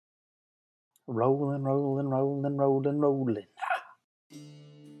Rolling, rolling, rolling, rolling, rolling.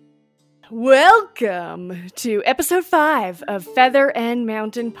 Welcome to episode 5 of Feather and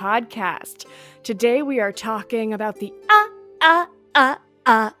Mountain Podcast. Today we are talking about the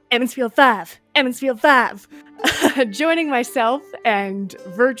Emmonsfield 5. Emmonsfield 5. Joining myself and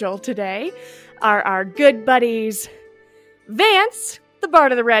Virgil today are our good buddies Vance, the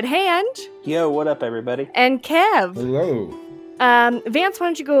Bard of the Red Hand. Yo, what up, everybody? And Kev. Hello. Vance, why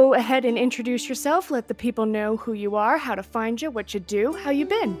don't you go ahead and introduce yourself, let the people know who you are, how to find you, what you do, how you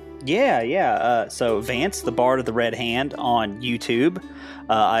been. Yeah. So Vance, the Bard of the Red Hand on YouTube.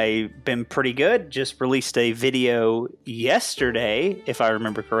 I've been pretty good. Just released a video yesterday, if I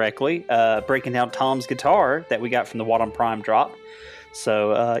remember correctly, breaking down Tom's guitar that we got from the Wadham Prime drop.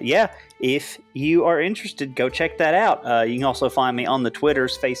 So, if you are interested, go check that out. You can also find me on the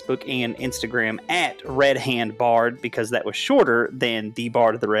Twitters, Facebook, and Instagram at Red Hand Bard, because that was shorter than the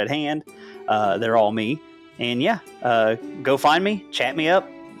Bard of the Red Hand. They're all me. And go find me, chat me up.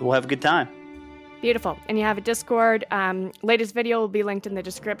 We'll have a good time. Beautiful. And you have a Discord. Latest video will be linked in the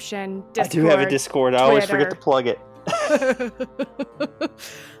description. Discord, I do have a Discord. I always forget to plug it.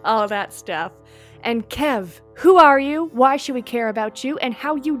 All that stuff. And Kev, who are you? Why should we care about you? And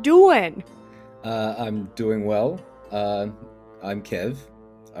how you doing? I'm doing well. I'm Kev.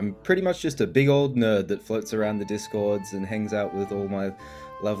 I'm pretty much just a big old nerd that floats around the Discords and hangs out with all my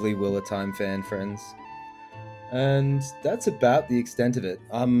lovely Wheel of Time fan friends. And that's about the extent of it.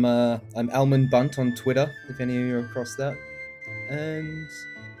 I'm Almond Bunt on Twitter, if any of you are across that. And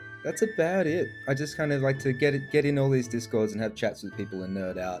that's about it. I just kind of like to get in all these Discords and have chats with people and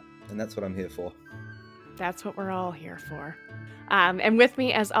nerd out. And that's what I'm here for. That's what we're all here for. And with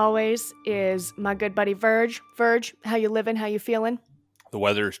me, as always, is my good buddy Verge. Verge, how you living? How you feeling? The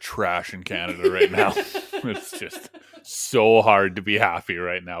weather is trash in Canada right now. It's just so hard to be happy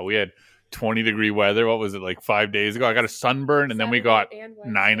right now. We had 20-degree weather. What was it, like 5 days ago? I got a sunburn, and then we got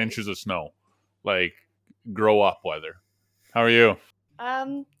 9 inches of snow. Like, grow up weather. How are you?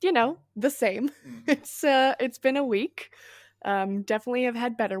 The same. It's been a week. Definitely have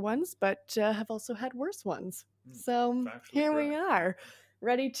had better ones, but have also had worse ones. So here we are,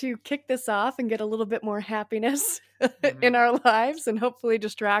 ready to kick this off and get a little bit more happiness in our lives and hopefully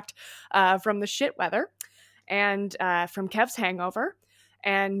distract from the shit weather and from Kev's hangover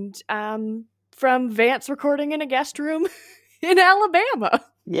and from Vance recording in a guest room in Alabama.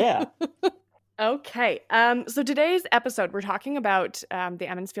 Yeah. Okay. So today's episode, we're talking about the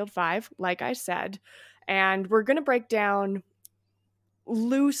Emmonsfield 5, like I said, and we're going to break down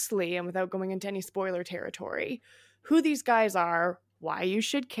loosely and without going into any spoiler territory who these guys are, why you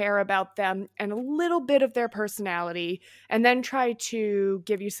should care about them, and a little bit of their personality, and then try to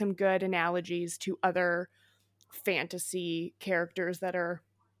give you some good analogies to other fantasy characters that are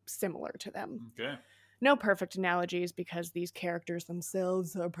similar to them. Okay. No perfect analogies because these characters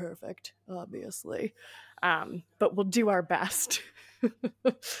themselves are perfect, obviously. But we'll do our best.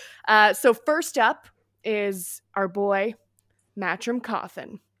 So first up is our boy, Matrim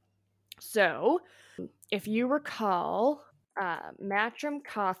Cauthon. So, if you recall, Matrim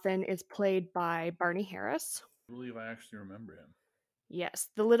Cauthon is played by Barney Harris. I believe I actually remember him. Yes,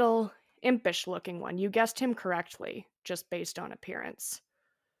 the little impish-looking one. You guessed him correctly, just based on appearance.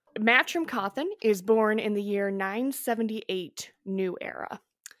 Matrim Cauthon is born in the year 978 New Era.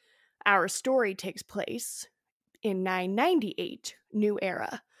 Our story takes place in 998 New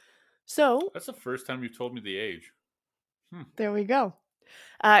Era. So, that's the first time you've told me the age. There we go.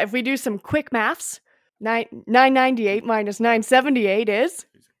 If we do some quick maths, 998 minus 978 is?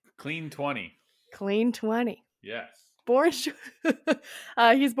 Clean 20. Clean 20. Yes.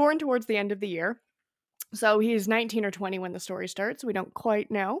 He's born towards the end of the year. So he's 19 or 20 when the story starts. We don't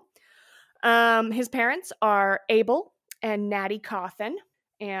quite know. His parents are Abel and Natty Cauthon,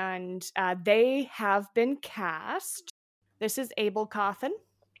 and they have been cast. This is Abel Cauthon.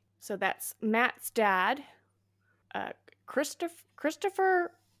 So that's Matt's dad.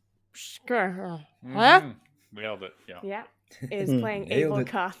 Christopher Mm-hmm. Nailed it. Yeah. Is playing Abel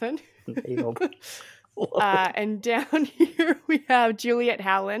Cauthon. Abel. And down here we have Juliet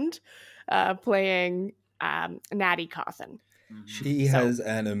Howland playing Natty Cauthon. She has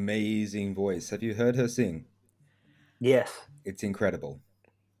an amazing voice. Have you heard her sing? Yes. It's incredible.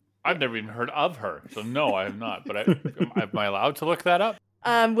 I've never even heard of her, so no, I have not. But am I allowed to look that up?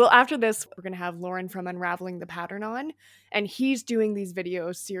 Well, after this, we're going to have Lauren from Unraveling the Pattern on, and he's doing these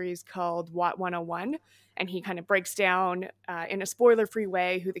video series called Watt 101, and he kind of breaks down in a spoiler-free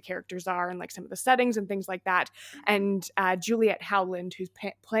way who the characters are and like some of the settings and things like that. And Juliet Howland, who's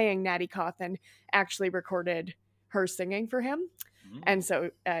playing Natty Cauthon, actually recorded her singing for him. And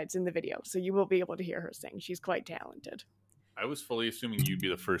so it's in the video. So you will be able to hear her sing. She's quite talented. I was fully assuming you'd be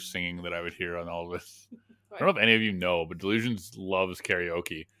the first singing that I would hear on all of this. I don't know if any of you know, but Delusions loves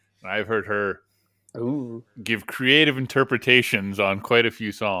karaoke. And I've heard her give creative interpretations on quite a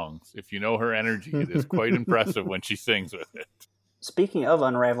few songs. If you know her energy, it is quite impressive when she sings with it. Speaking of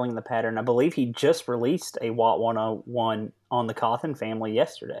unraveling the pattern, I believe he just released a WAT 101 on the Cawthon family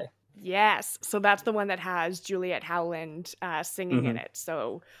yesterday. Yes. So that's the one that has Juliet Howland singing in it.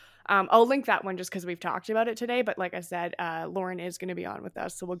 So I'll link that one just because we've talked about it today. But like I said, Lauren is going to be on with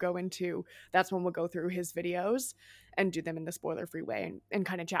us. So that's when we'll go through his videos and do them in the spoiler-free way and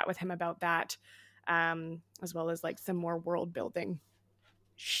kind of chat with him about that, as well as like some more world building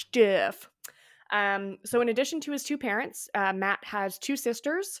stuff. So in addition to his two parents, Matt has two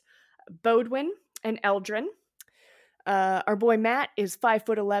sisters, Bodwin and Eldrin. Our boy Matt is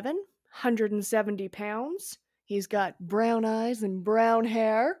 5'11", 170 pounds. He's got brown eyes and brown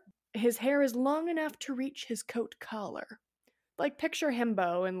hair. His hair is long enough to reach his coat collar. Like picture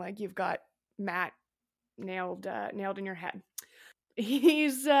himbo and like you've got Matt nailed in your head.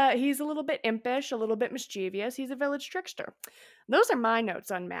 He's a little bit impish, a little bit mischievous. He's a village trickster. Those are my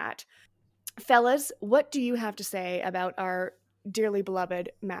notes on Matt. Fellas, what do you have to say about our dearly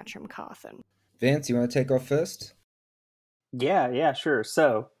beloved Matcham Cawthon? Vance, you want to take off first? Yeah, sure.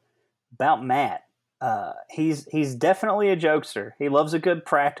 So, about Matt, he's definitely a jokester. He loves a good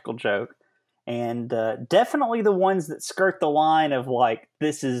practical joke, and definitely the ones that skirt the line of like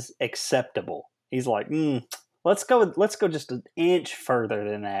this is acceptable. He's like, let's go just an inch further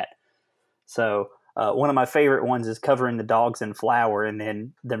than that. So, one of my favorite ones is covering the dogs in flour and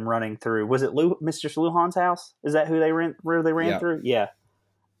then them running through. Was it Mr. Lujan's house? Is that who they ran through? Yeah.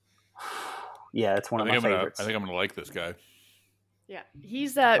 Yeah, it's one of my favorites. I think I'm gonna like this guy. Yeah,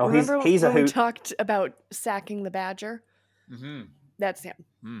 he's remember when we talked about sacking the badger? Mm-hmm. That's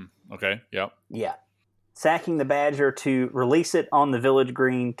him. Okay, yep. Yeah. Sacking the badger to release it on the village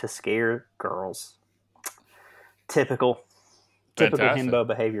green to scare girls. Typical himbo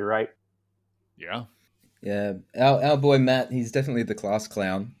behavior, right? Yeah. Yeah, our boy Matt, he's definitely the class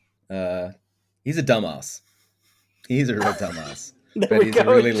clown. He's a dumbass. He's a real dumbass. But he's a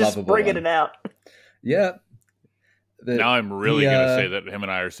really lovable one. Bringing it out. Yeah. Now I'm really going to say that him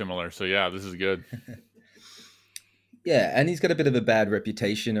and I are similar. So yeah, this is good. Yeah, and he's got a bit of a bad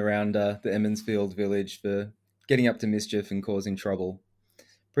reputation around the Emmonsfield village for getting up to mischief and causing trouble.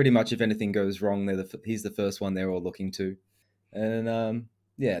 Pretty much if anything goes wrong, he's the first one they're all looking to. And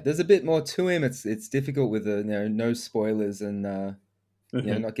yeah, there's a bit more to him. It's difficult with no spoilers and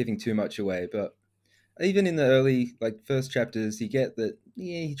not giving too much away. But even in the early first chapters, you get that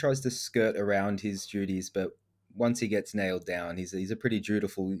he tries to skirt around his duties, but once he gets nailed down, he's a pretty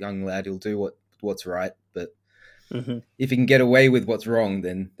dutiful young lad. He'll do what's right, but if he can get away with what's wrong,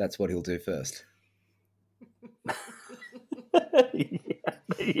 then that's what he'll do first. Yeah,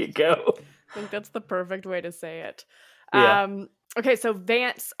 there you go. I think that's the perfect way to say it. Yeah. Okay, so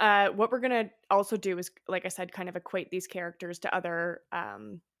Vance, what we're going to also do is, like I said, kind of equate these characters to other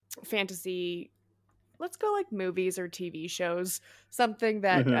fantasy, let's go like movies or TV shows, something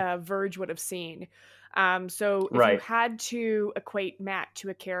that Verge would have seen. So if you had to equate Matt to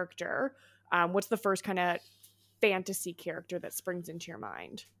a character, what's the first kind of fantasy character that springs into your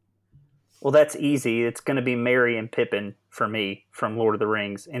mind? Well, that's easy. It's going to be Merry and Pippin for me from Lord of the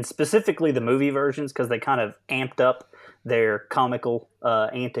Rings, and specifically the movie versions because they kind of amped up their comical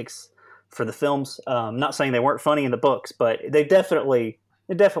antics for the films. Not saying they weren't funny in the books, but they definitely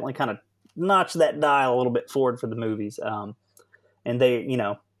kind of notched that dial a little bit forward for the movies. And they,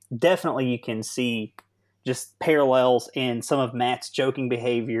 definitely you can see just parallels in some of Matt's joking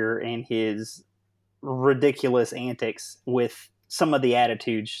behavior and his ridiculous antics with some of the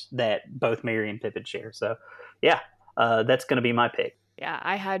attitudes that both Merry and Pippin share. So, yeah, that's going to be my pick. Yeah,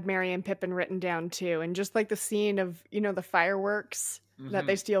 I had Merry and Pippin written down too, and just like the scene of the fireworks that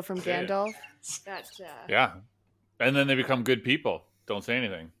they steal from Gandalf. Yeah, and then they become good people. Don't say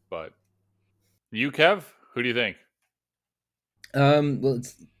anything. But you, Kev, who do you think? Well,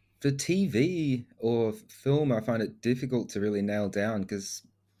 it's for TV or film. I find it difficult to really nail down because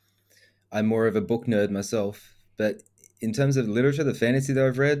I'm more of a book nerd myself. But in terms of literature, the fantasy that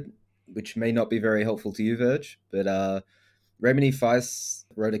I've read, which may not be very helpful to you, Verge, but Remini Feiss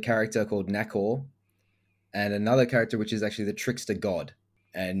wrote a character called Nakor, and another character which is actually the trickster god,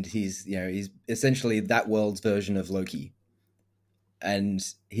 and he's essentially that world's version of Loki, and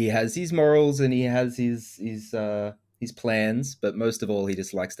he has his morals and he has his plans, but most of all, he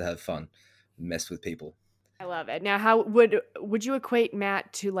just likes to have fun, mess with people. I love it. Now, how would you equate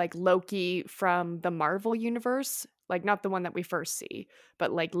Matt to like Loki from the Marvel universe? Like, not the one that we first see,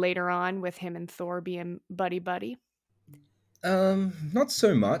 but like later on with him and Thor being buddy. Not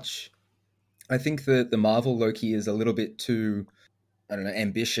so much. I think that the Marvel Loki is a little bit too, I don't know,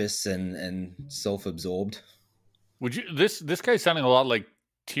 ambitious and self-absorbed. Would you this guy's sounding a lot like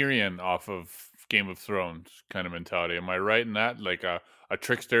Tyrion off of Game of Thrones kind of mentality? Am I right in that? Like a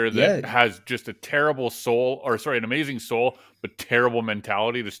trickster that has just a terrible soul, or sorry, an amazing soul, but terrible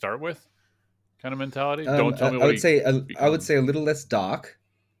mentality to start with, kind of mentality. Don't tell me what I would say a little less dark.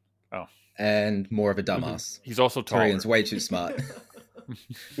 Oh, and more of a dumbass. He's also taller. Tyrion's way too smart.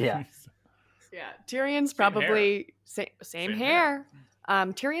 Yeah. Yeah, Tyrion's probably same hair.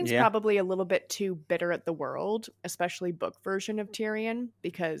 Tyrion's probably a little bit too bitter at the world, especially book version of Tyrion,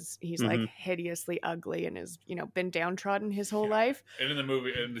 because he's like hideously ugly and has, been downtrodden his whole life. And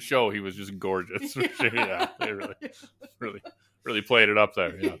in the show, he was just gorgeous. Yeah, they really played it up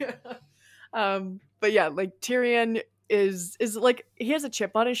there. Yeah. But yeah, like Tyrion is like, he has a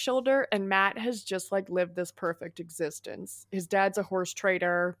chip on his shoulder, and Matt has just like lived this perfect existence. His dad's a horse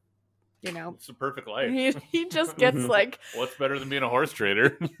trader. It's a perfect life. He just gets like, what's better than being a horse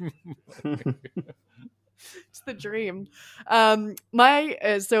trader? It's the dream.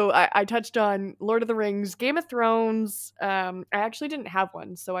 So I touched on Lord of the Rings, Game of Thrones. I actually didn't have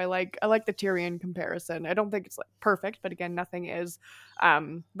one, so I like the Tyrion comparison. I don't think it's like perfect, but again, nothing is.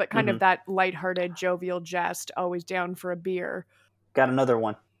 But kind of that lighthearted, jovial jest, always down for a beer. Got another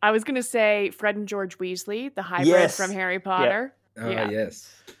one. I was gonna say Fred and George Weasley, the hybrid from Harry Potter. Yep. Oh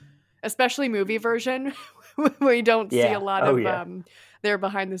yes. Especially movie version. We don't see a lot of their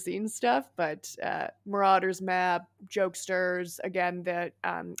behind the scenes stuff, but Marauders Map, Jokesters, again, the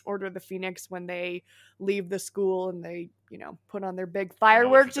Order of the Phoenix, when they leave the school and they, put on their big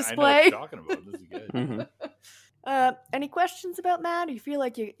firework display. I know what you're talking about. This is good. Any questions about Matt? Do you feel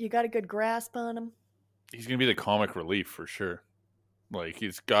like you got a good grasp on him? He's going to be the comic relief for sure. Like,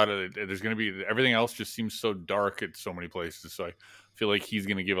 there's going to be, everything else just seems so dark at so many places. So I feel like he's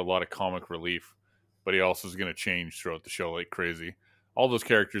going to give a lot of comic relief, but he also is going to change throughout the show like crazy. All those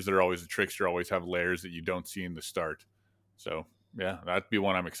characters that are always a trickster always have layers that you don't see in the start. So yeah, that'd be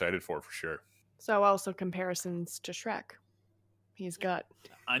one I'm excited for sure. So also comparisons to Shrek. He's got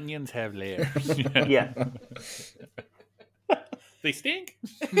onions have layers. Yeah. They stink.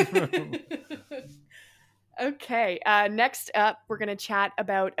 Okay, next up, we're going to chat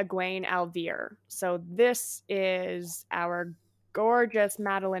about Egwene Alvear. So this is our gorgeous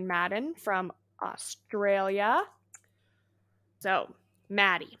Madeline Madden from Australia. So,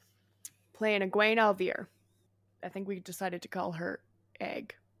 Maddie, playing Egwene Alvear. I think we decided to call her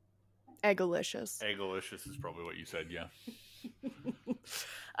Egg. Eggalicious. Eggalicious is probably what you said, yeah.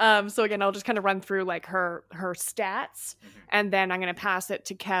 So again, I'll just kind of run through like her stats, and then I'm going to pass it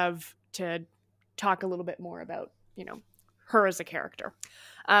to Kev to talk a little bit more about, her as a character.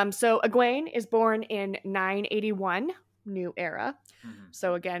 So Egwene is born in 981, New Era.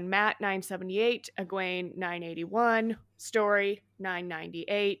 So again, Matt 978, Egwene 981, story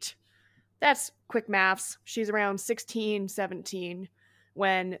 998. That's quick maths. She's around 16, 17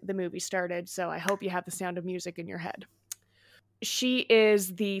 when the movie started, so I hope you have the Sound of Music in your head. She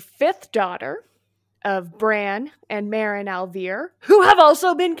is the 5th daughter of Bran and Meryn Alvear, who have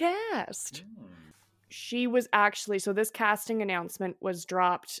also been cast. She was actually, so this casting announcement was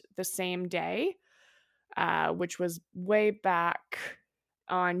dropped the same day, which was way back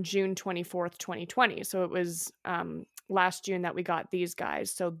on June 24th, 2020. So it was last June that we got these guys.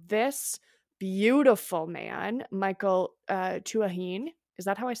 So this beautiful man, Michael Tuahine, is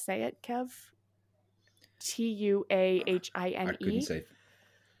that how I say it, Kev? Tuahine. I couldn't say.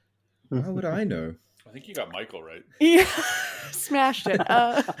 How would I know? I think you got Michael right. Yeah, smashed it.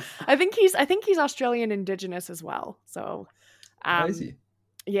 I think he's Australian Indigenous as well. So, Crazy.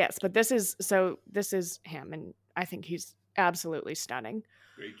 Yes, but this is him, and I think he's absolutely stunning.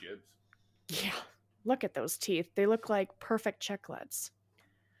 Great jibs. Yeah, look at those teeth; they look like perfect chiclets.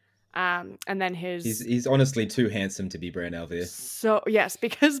 And then he's honestly too handsome to be Bran Alvear. So yes,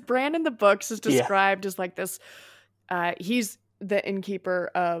 because Bran in the books is described as like this. He's the innkeeper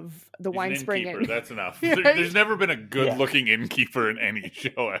of the Wine Spring Inn. That's enough. There's never been a good-looking innkeeper in any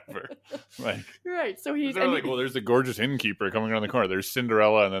show ever. Right. So he's like, well, there's the gorgeous innkeeper coming around the corner. There's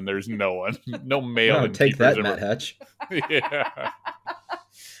Cinderella, and then there's no one, no male. Oh, take that, Matt Hatch. Yeah.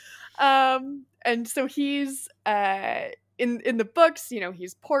 And so he's in the books,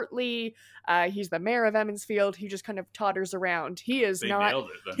 he's portly. He's the mayor of Emmonsfield. He just kind of totters around. He is not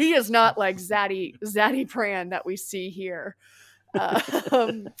like Zaddy Pran that we see here.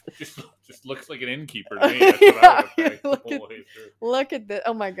 Just looks like an innkeeper to me. That's what I would say the whole way through. Look at this.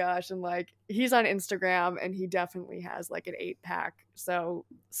 Oh my gosh. And like, he's on Instagram and he definitely has like an 8-pack. So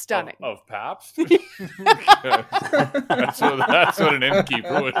stunning. Of Pabst? that's what an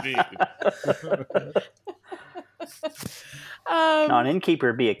innkeeper would need. No, an innkeeper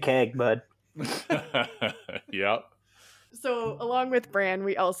would be a keg, bud. Yep. So along with Bran,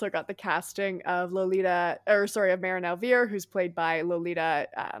 we also got the casting of of Maren Alvear, who's played by Lolita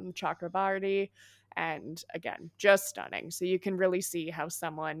Chakrabarti. And again, just stunning. So you can really see how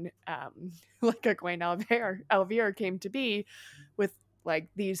someone like Egwene Alvear came to be with like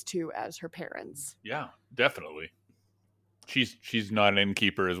these two as her parents. Yeah, definitely. She's not an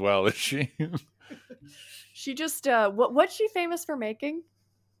innkeeper as well, is she? She just what's she famous for making?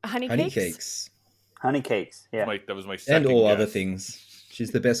 Honey cakes. Honey cakes, yeah. That was my second And all guess. other things.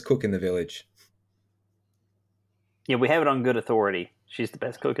 She's the best cook in the village. Yeah, we have it on good authority. She's the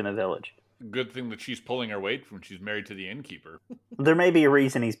best cook in the village. Good thing that she's pulling her weight when she's married to the innkeeper. There may be a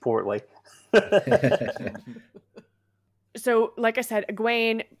reason he's portly. So, like I said,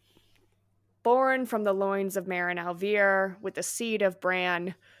 Egwene, born from the loins of Maren Alvear with the seed of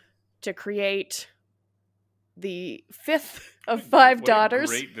Bran to create the fifth of 5 daughters.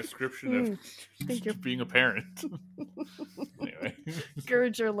 Great description of being a parent. Anyway.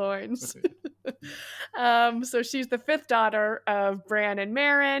 Gird your loins. So she's the 5th daughter of Bran and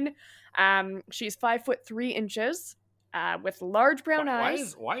Maren. She's 5'3" with large brown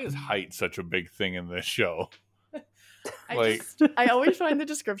eyes. Why is height such a big thing in this show? I always find the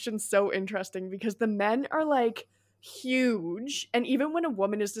description so interesting because the men are like huge, and even when a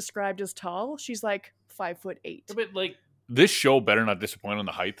woman is described as tall, she's like 5'8". But like, this show better not disappoint on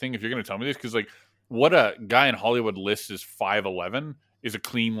the height thing if you're going to tell me this, because like what a guy in Hollywood lists as 5'11" is a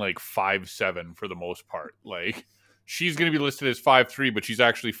clean like 5'7" for the most part. Like, she's going to be listed as 5'3", but she's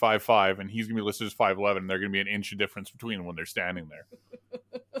actually 5'5", and he's going to be listed as 5'11", and they're going to be an inch of difference between them when they're standing there.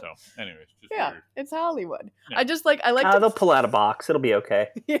 So, anyways, just yeah, weird. it's Hollywood. Yeah. I like they'll pull out a box. It'll be okay.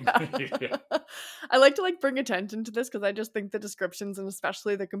 Yeah. Yeah. I like to like bring attention to this because I just think the descriptions and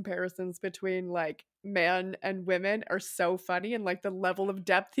especially the comparisons between like men and women are so funny, and like the level of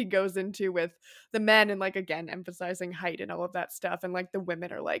depth he goes into with the men, and like again emphasizing height and all of that stuff, and like the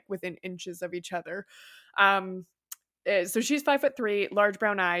women are like within inches of each other. So she's 5'3", large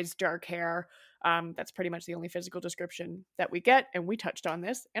brown eyes, dark hair. That's pretty much the only physical description that we get, and we touched on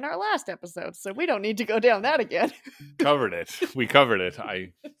this in our last episode, so we don't need to go down that again. We covered it,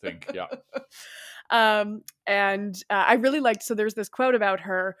 I think, yeah. And I really liked, so there's this quote about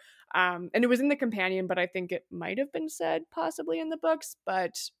her, and it was in the companion, but I think it might have been said possibly in the books,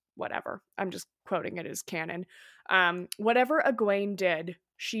 but whatever. I'm just quoting it as canon. Whatever Egwene did,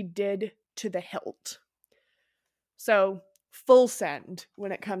 she did to the hilt. So full send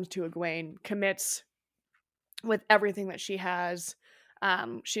when it comes to Egwene, commits with everything that she has.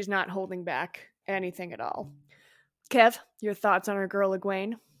 She's not holding back anything at all. Kev, your thoughts on our girl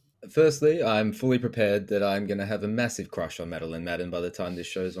Egwene? Firstly, I'm fully prepared that I'm going to have a massive crush on Madeline Madden by the time this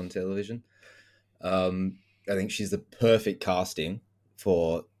show's on television. I think she's the perfect casting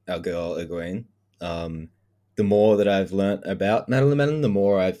for our girl Egwene. The more that I've learnt about Madeline Madden, the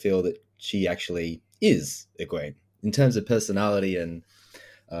more I feel that she actually is Egwene. In terms of personality and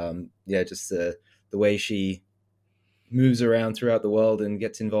just the way she moves around throughout the world and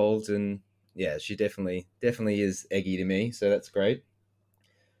gets involved, and yeah, she definitely is Eggy to me, so that's great.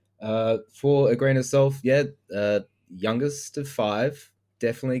 For Egwene herself, youngest of 5,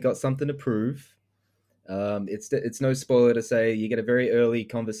 definitely got something to prove. It's no spoiler to say you get a very early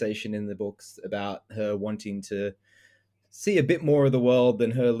conversation in the books about her wanting to see a bit more of the world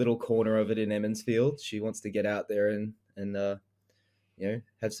than her little corner of it in Emond's Field. She wants to get out there and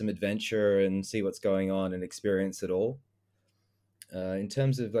have some adventure and see what's going on and experience it all. In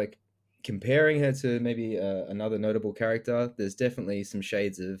terms of like comparing her to maybe another notable character, there's definitely some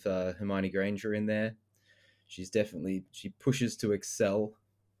shades of Hermione Granger in there. She pushes to excel.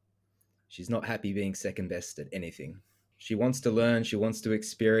 She's not happy being second best at anything. She wants to learn, she wants to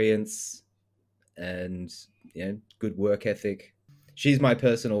experience, and good work ethic. She's my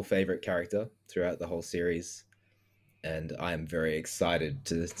personal favorite character throughout the whole series, and I am very excited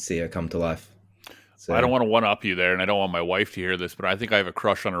to see her come to life. So, I don't want to one-up you there, and I don't want my wife to hear this, but I think I have a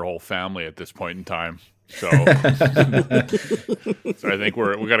crush on her whole family at this point in time. So, so I think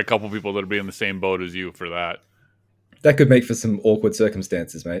we got a couple people that'll be in the same boat as you for that. That could make for some awkward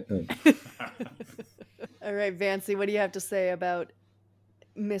circumstances, mate. All right, Vancy, what do you have to say about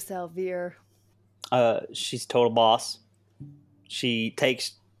Miss Alvear? She's a total boss. She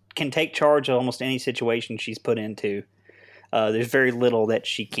can take charge of almost any situation she's put into. There's very little that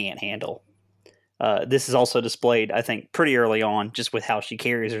she can't handle. This is also displayed, I think, pretty early on, just with how she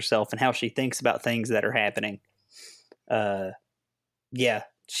carries herself and how she thinks about things that are happening. Yeah,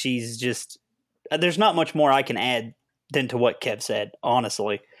 she's just... there's not much more I can add than to what Kev said,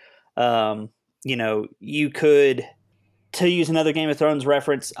 honestly. You could, to use another Game of Thrones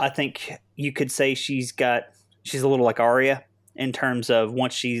reference, I think you could say she's a little like Arya in terms of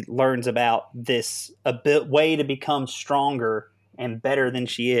once she learns about this way to become stronger and better than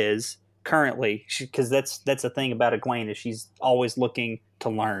she is currently, because that's a thing about Egwene, is she's always looking to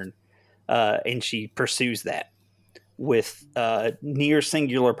learn, and she pursues that with near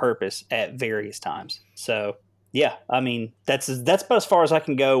singular purpose at various times. So yeah, I mean, that's about as far as I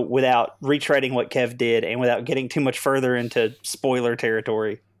can go without retreading what Kev did and without getting too much further into spoiler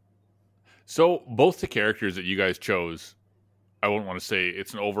territory. So both the characters that you guys chose, I wouldn't want to say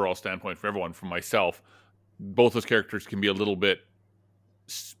it's an overall standpoint for everyone. From myself, both those characters can be a little bit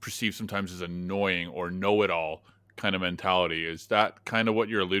perceived sometimes as annoying or know-it-all kind of mentality. Is that kind of what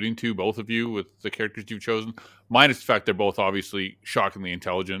you're alluding to, both of you, with the characters you've chosen? Minus the fact they're both obviously shockingly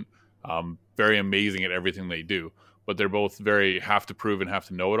intelligent, very amazing at everything they do, but they're both very have to prove and have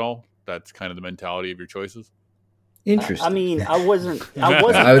to know it all. That's kind of the mentality of your choices. Interesting. I mean, I wasn't. I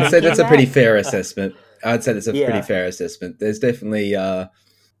would say that's a pretty fair assessment. Pretty fair assessment. There's definitely our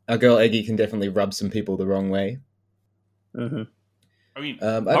girl Eggie can definitely rub some people the wrong way. Mm-hmm. I mean,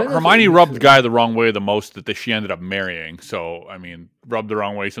 Hermione rubbed the guy the wrong way the most that she ended up marrying. So, I mean, rubbed the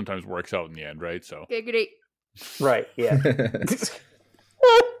wrong way sometimes works out in the end, right? So, Giggity. Right, yeah.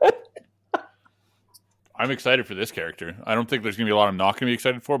 I'm excited for this character. I don't think there's going to be a lot I'm not going to be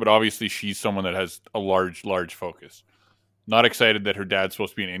excited for, but obviously she's someone that has a large focus. Not excited that her dad's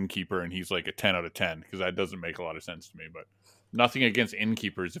supposed to be an innkeeper and he's like a 10 out of 10, because that doesn't make a lot of sense to me, but nothing against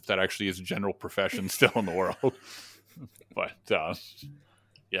innkeepers if that actually is a general profession still in the world. But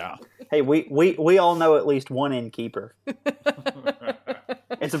yeah. Hey, we all know at least one innkeeper.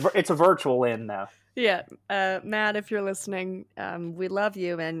 It's a virtual inn though. Yeah, Matt, if you're listening, we love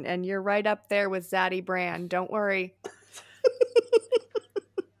you, and you're right up there with Zaddy Brand. Don't worry.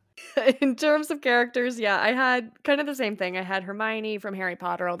 In terms of characters, yeah, I had kind of the same thing. I had Hermione from Harry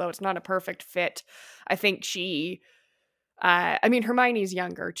Potter, although it's not a perfect fit. I think Hermione's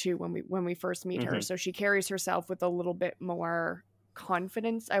younger too when we first meet her, so she carries herself with a little bit more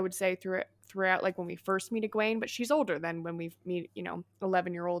confidence, I would say, throughout, like when we first meet Egwene, but she's older than when we meet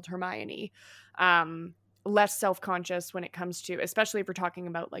 11-year-old Hermione. Less self-conscious when it comes to, especially if we're talking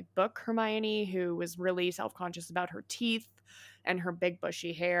about like book Hermione, who was really self-conscious about her teeth and her big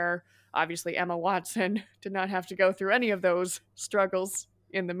bushy hair. Obviously Emma Watson did not have to go through any of those struggles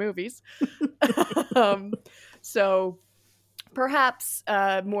in the movies. So perhaps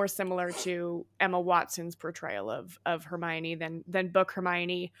more similar to Emma Watson's portrayal of Hermione than book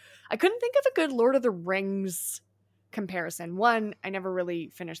Hermione. I couldn't think of a good Lord of the Rings comparison. One, I never really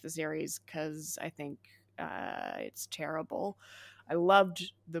finished the series because I think it's terrible. I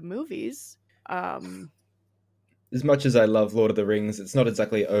loved the movies. As much as I love Lord of the Rings, it's not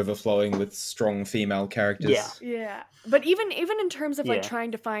exactly overflowing with strong female characters. Yeah. But even in terms of like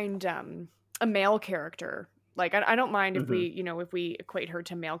trying to find a male character, like I don't mind if we equate her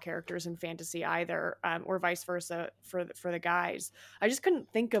to male characters in fantasy either, or vice versa for the guys. I just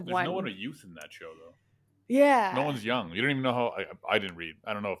couldn't think of one. There's no one of youth in that show though. Yeah. No one's young. You don't even know how. I didn't read.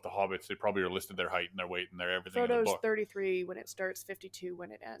 I don't know if the Hobbits, they probably are listed their height and their weight and their everything. Frodo's in the book. 33 when it starts, 52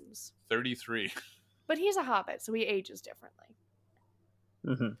 when it ends. 33. But he's a hobbit, so he ages differently.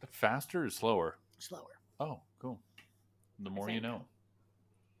 Mm-hmm. Faster or slower? Slower. Oh, cool. The more you know.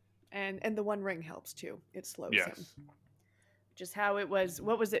 And the One Ring helps too. It slows him. Which is how it was.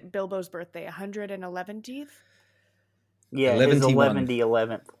 What was it? Bilbo's birthday, 111th? Yeah, his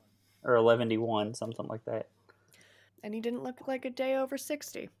 11th or 11-1, something like that. And he didn't look like a day over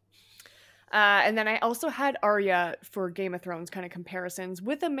 60. And then I also had Arya for Game of Thrones kind of comparisons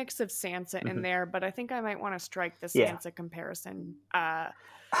with a mix of Sansa in there, but I think I might want to strike the Sansa comparison. I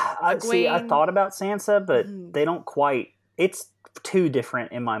thought about Sansa, but they don't quite. It's too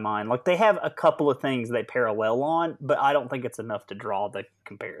different in my mind. Like, they have a couple of things they parallel on, but I don't think it's enough to draw the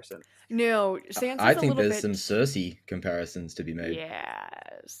comparison. No, Sansa's I think there's some Cersei comparisons to be made.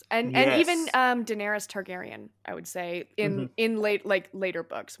 Yes. And even Daenerys Targaryen, I would say, in later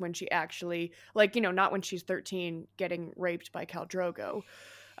books, when she actually, not when she's 13 getting raped by Khal Drogo.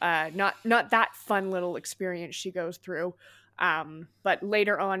 Not that fun little experience she goes through. But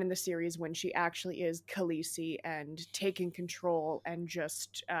later on in the series, when she actually is Khaleesi and taking control and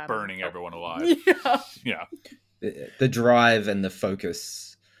just burning everyone alive. Yeah. The drive and the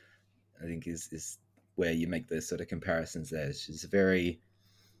focus, I think, is where you make those sort of comparisons there. She's a very,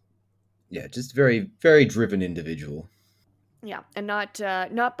 just very, very driven individual. Yeah, and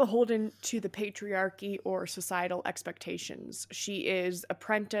not beholden to the patriarchy or societal expectations. She is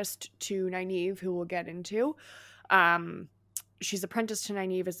apprenticed to Nynaeve, who we'll get into. She's apprenticed to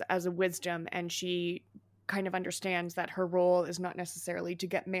Nynaeve as a wisdom, and she kind of understands that her role is not necessarily to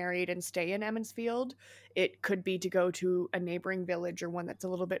get married and stay in Emond's Field. It could be to go to a neighboring village or one that's a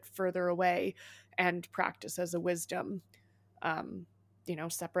little bit further away and practice as a wisdom,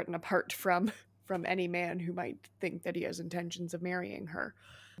 separate and apart from any man who might think that he has intentions of marrying her.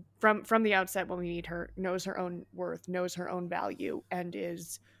 From the outset, when we meet her, knows her own worth, knows her own value, and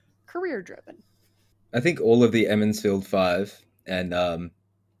is career driven. I think all of the Emond's Field Five, and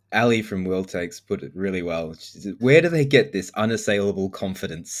Ali from Will Takes put it really well. She said, where do they get this unassailable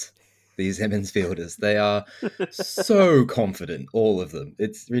confidence? These Emond's Fielders, they are so confident, all of them.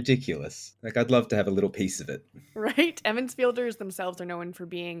 It's ridiculous. Like, I'd love to have a little piece of it. Right? Emond's Fielders themselves are known for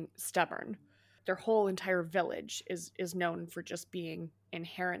being stubborn. Their whole entire village is known for just being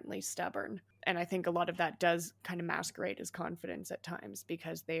inherently stubborn. And I think a lot of that does kind of masquerade as confidence at times,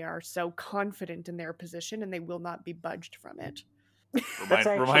 because they are so confident in their position and they will not be budged from it.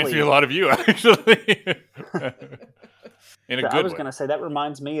 Reminds me a lot of you, actually. In a good way. I was going to say, that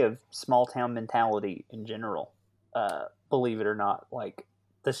reminds me of small town mentality in general. Believe it or not, like,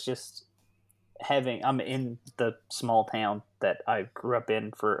 that's just I'm in the small town that I grew up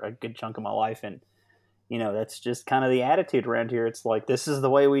in for a good chunk of my life, and that's just kind of the attitude around here. It's like, this is the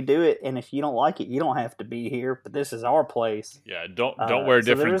way we do it, and if you don't like it, you don't have to be here, but this is our place. Yeah, don't wear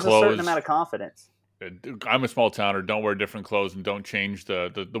different clothes. There's a certain amount of confidence. I'm a small towner. Don't wear different clothes, and don't change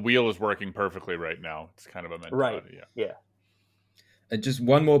the wheel is working perfectly right now. It's kind of a mentality. Right. Yeah. And just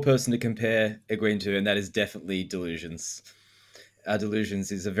one more person to compare Egwene to, and that is definitely Delusions.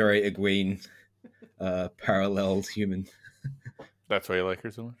 Delusions is a very Egwene paralleled human. That's why you like her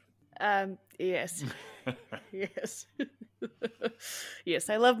so much? Yes. Yes. Yes,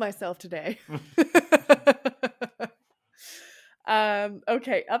 I love myself today.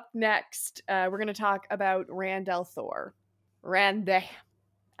 Okay, up next, we're going to talk about Rand al'Thor. Rande.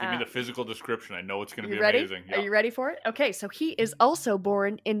 Give me the physical description. I know it's going to be ready? Amazing. Yeah. Are you ready for it? Okay, so he is also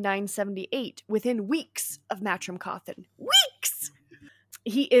born in 978, within weeks of Matrim Cauthon. Weeks!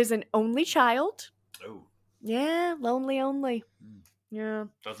 He is an only child. Oh. Yeah, lonely only. Yeah.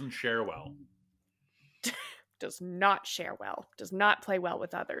 Doesn't share well. Does not share well. Does not play well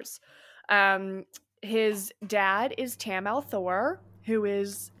with others. His dad is Tam al'Thor, who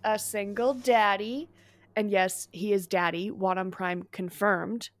is a single daddy. And yes, he is daddy. Wadam Prime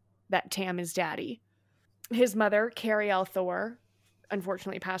confirmed that Tam is daddy. His mother, Carrie al'Thor,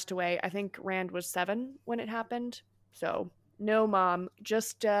 unfortunately passed away. I think Rand was 7 when it happened. So no mom,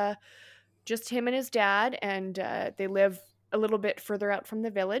 just him and his dad, and they live a little bit further out from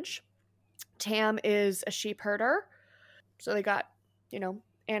the village. Tam is a sheep herder, so they got,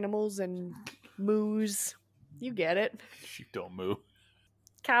 animals and moos. You get it. Sheep don't moo.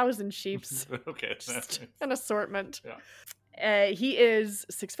 Cows and sheeps. Okay. Just an assortment. Yeah. He is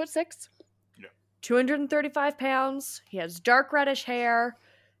 6'6". Yeah. 235 pounds. He has dark reddish hair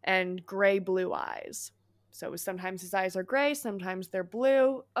and gray blue eyes. So sometimes his eyes are gray, sometimes they're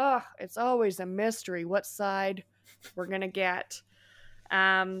blue. Ugh, it's always a mystery what side we're gonna get.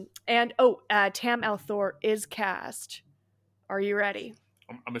 Tam al'Thor is cast. Are you ready?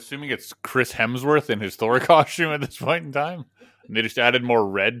 I'm assuming it's Chris Hemsworth in his Thor costume at this point in time. And they just added more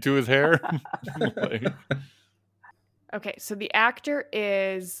red to his hair. Okay, so the actor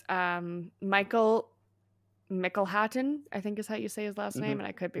is Michael Mickelhatton, I think is how you say his last name, and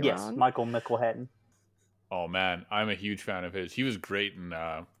I could be wrong. Yes, Michael Mickelhatton. Oh, man, I'm a huge fan of his. He was great in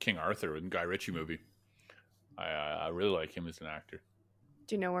King Arthur, in Guy Ritchie movie. I really like him as an actor.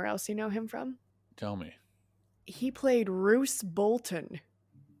 Do you know where else you know him from? Tell me. He played Roose Bolton.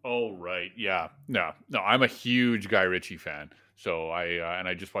 Oh, right. Yeah. No, I'm a huge Guy Ritchie fan. So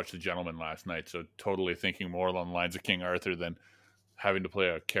I just watched The Gentleman last night. So totally thinking more along the lines of King Arthur than having to play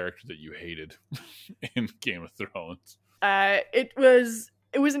a character that you hated in Game of Thrones. It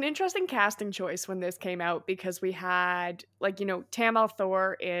was an interesting casting choice when this came out, because we had, Tam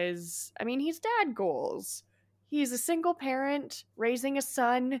al'Thor is, he's dad goals. He's a single parent, raising a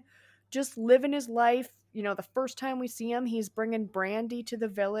son, just living his life. The first time we see him, he's bringing brandy to the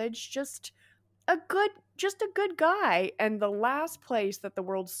village. Just a good guy. And the last place that the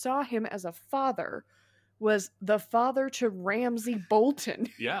world saw him as a father was the father to Ramsay Bolton.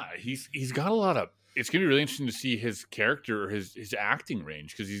 Yeah, he's got a lot of. It's gonna be really interesting to see his character, his acting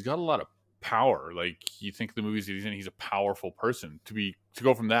range, because he's got a lot of power. Like, you think of the movies that he's in, he's a powerful person. To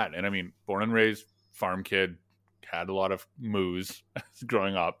go from that, and born and raised farm kid, had a lot of moves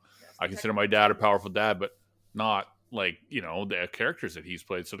growing up. I consider my dad a powerful dad, but not like, the characters that he's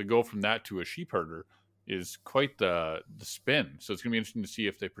played. So to go from that to a sheep herder is quite the spin. So it's going to be interesting to see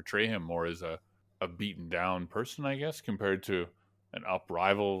if they portray him more as a beaten down person, I guess, compared to an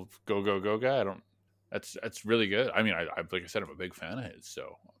up-rival go guy. That's really good. I mean, I like I said, I'm a big fan of his,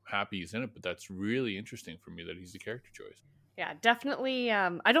 so I'm happy he's in it, but that's really interesting for me that he's the character choice. Yeah, definitely.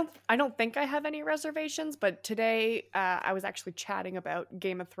 I don't think I have any reservations, but today I was actually chatting about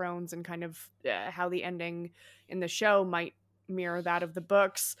Game of Thrones and kind of how the ending in the show might mirror that of the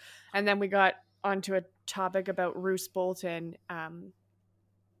books. And then we got onto a topic about Roose Bolton. And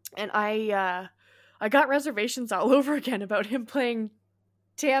I got reservations all over again about him playing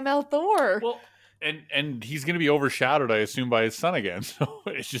Tam Thor. Well, and he's going to be overshadowed, I assume, by his son again. So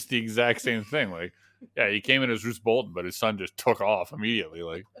it's just the exact same thing. Like, yeah, he came in as Roose Bolton, but his son just took off immediately.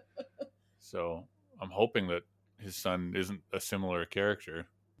 Like, so I'm hoping that his son isn't a similar character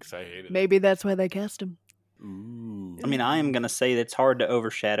because I hate it. Maybe that's why they cast him. Ooh. I mean, I am going to say that it's hard to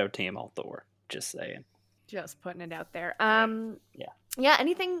overshadow Tam Thor. Just saying. Just putting it out there. Yeah.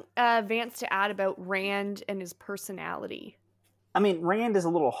 Anything, Vance, to add about Rand and his personality? I mean, Rand is a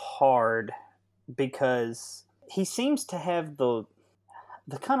little hard because he seems to have the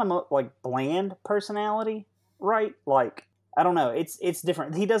kind of like bland personality, right? Like, I don't know, it's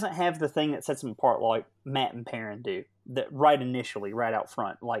different. He doesn't have the thing that sets him apart like Matt and Perrin do. That right initially, right out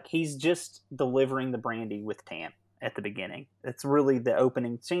front, like he's just delivering the brandy with Tam at the beginning. It's really the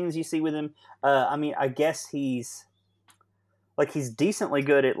opening scenes you see with him. I mean, I guess he's decently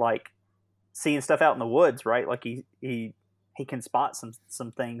good at like seeing stuff out in the woods, right? Like he can spot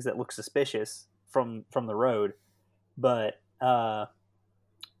some things that look suspicious from the road, but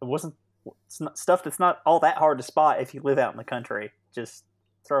it's not stuff that's not all that hard to spot if you live out in the country. Just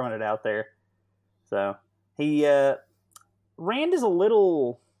throwing it out there. So Rand is a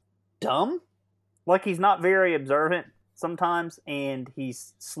little dumb. Like he's not very observant sometimes, and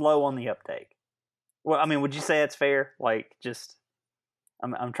he's slow on the uptake. Well, I mean, would you say that's fair? Like, just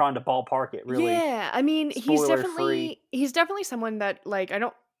I'm trying to ballpark it really. Yeah, I mean, he's spoiler-free. definitely someone that like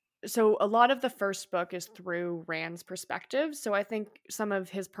so a lot of the first book is through Rand's perspective, so I think some of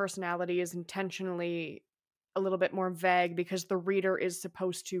his personality is intentionally a little bit more vague because the reader is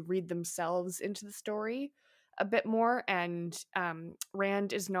supposed to read themselves into the story a bit more, and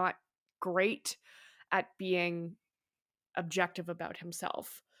Rand is not great at being objective about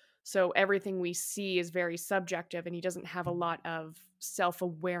himself. So everything we see is very subjective, and he doesn't have a lot of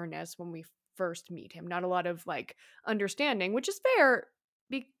self-awareness when we first meet him. Not a lot of like understanding, which is fair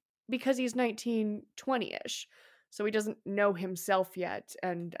because he's 1920-ish. So he doesn't know himself yet,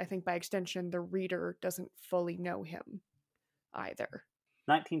 and I think by extension the reader doesn't fully know him either.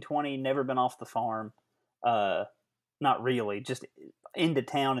 1920, never been off the farm. Not really, just into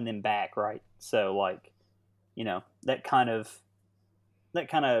town and then back, right? So like, that kind of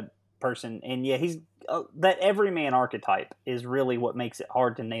person. And yeah, he's that everyman archetype is really what makes it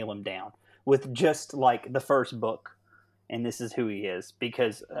hard to nail him down with just like the first book. And this is who he is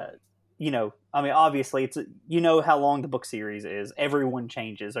because, I mean, obviously it's, how long the book series is. Everyone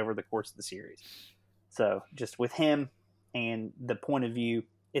changes over the course of the series. So just with him and the point of view,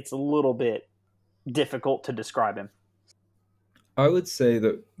 it's a little bit difficult to describe him. I would say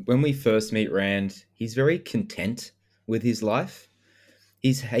that when we first meet Rand, he's very content with his life.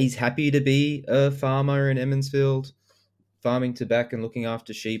 He's happy to be a farmer in Emmonsfield, farming tobacco and looking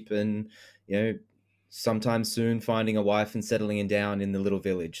after sheep, and sometime soon finding a wife and settling down in the little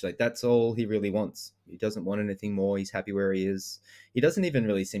village. Like that's all he really wants. He doesn't want anything more. He's happy where he is. He doesn't even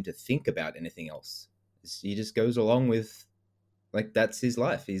really seem to think about anything else. He just goes along with, like, that's his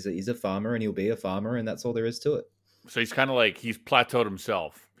life. He's a farmer and he'll be a farmer, and that's all there is to it. So he's kind of like, he's plateaued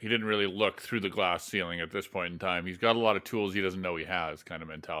himself. He didn't really look through the glass ceiling at this point in time. He's got a lot of tools he doesn't know he has, kind of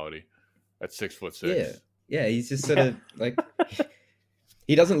mentality at 6'6". Yeah. He's just sort of like,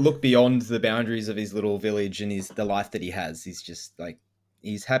 he doesn't look beyond the boundaries of his little village and the life that he has. He's just like,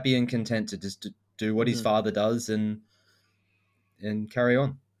 he's happy and content to just do what his father does and carry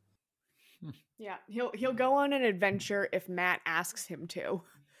on. Yeah, he'll go on an adventure if Matt asks him to.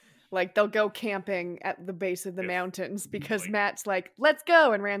 Like, they'll go camping at the base of the mountains because Matt's like, let's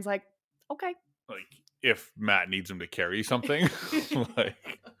go. And Rand's like, okay. Like, if Matt needs him to carry something.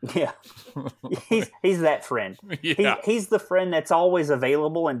 Yeah. He's that friend. Yeah. He's the friend that's always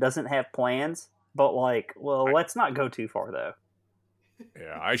available and doesn't have plans. But, like, let's not go too far, though.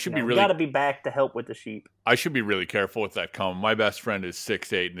 Yeah, I should be really... got to be back to help with the sheep. I should be really careful with that comment. My best friend is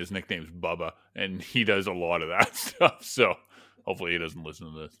 6'8", and his nickname's Bubba, and he does a lot of that stuff, so hopefully he doesn't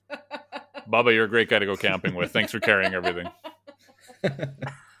listen to this. Bubba, you're a great guy to go camping with. Thanks for carrying everything.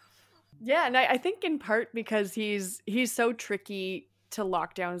 Yeah, and I think in part because he's so tricky to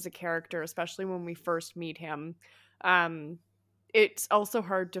lock down as a character, especially when we first meet him. It's also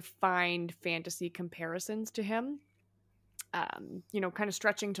hard to find fantasy comparisons to him. Kind of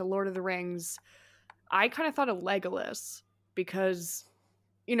stretching to Lord of the Rings. I kind of thought of Legolas because,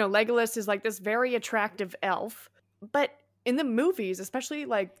 Legolas is like this very attractive elf, but in the movies, especially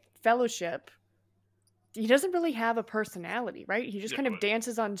like Fellowship, he doesn't really have a personality, right? He just kind of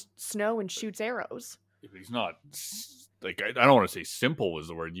dances on snow and shoots arrows. He's not like, I don't want to say simple was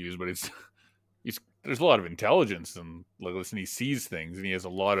the word used, but there's a lot of intelligence and Legolas, and he sees things, and he has a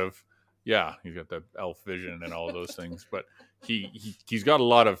lot of, he's got the elf vision and all of those things, but he's got a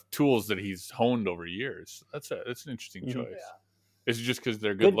lot of tools that he's honed over years. That's an interesting choice. Yeah. Is it just because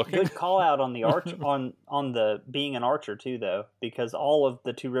they're good looking? Good call out on the arch on the being an archer too, though, because all of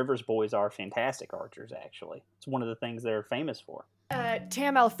the Two Rivers boys are fantastic archers. Actually, it's one of the things they're famous for.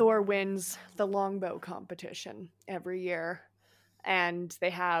 Tam al'Thor wins the longbow competition every year, and they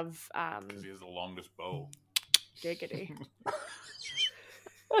have because he has the longest bow. Giggity.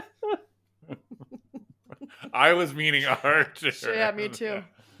 I was meaning archer. Yeah, me too.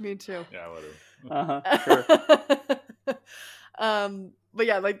 Me too. Yeah, whatever. Sure. But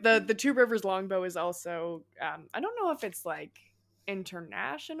yeah, like the Two Rivers longbow is also I don't know if it's like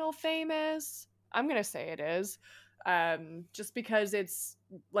international famous. I'm gonna say it is, just because it's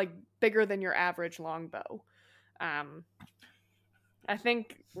like bigger than your average longbow. I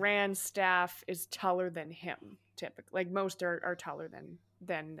think Rand's staff is taller than him. Typically, like most are taller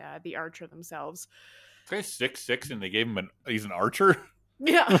than the archer themselves. This guy's 6'6", and they gave him he's an archer.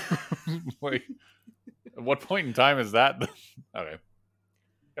 Yeah. Wait, at what point in time is that? Okay.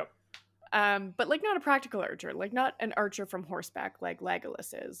 Yep. But like not a practical archer, like not an archer from horseback like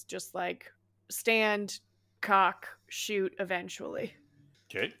Legolas is. Just like stand, cock, shoot eventually.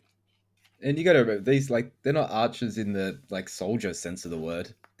 Okay. And you got to remember, these they're not archers in the soldier sense of the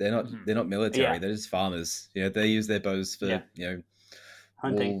word. They're not military. Yeah. They're just farmers. They use their bows for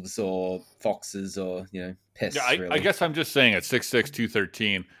hunting. Wolves or foxes or pests. Yeah, I guess I'm just saying at 6'6",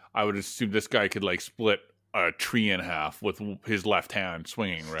 213, I would assume this guy could split a tree in half with his left hand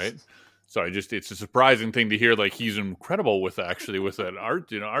swinging, right? So it's a surprising thing to hear. He's incredible with an archer.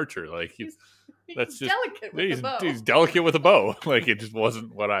 He's delicate with a bow. He's delicate with a bow. It just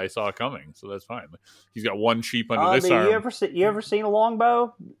wasn't what I saw coming. So that's fine. He's got one sheep under this arm. You ever seen a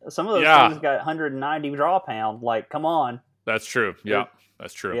longbow? Some of those things got 190 draw pound. Come on. That's true. Yeah,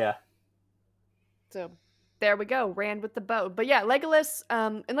 that's true. Yeah. So there we go. Rand with the bow. But yeah, Legolas,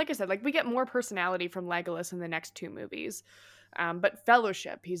 and like I said, we get more personality from Legolas in the next two movies. But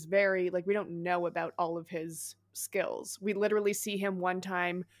Fellowship, he's very, we don't know about all of his skills. We literally see him one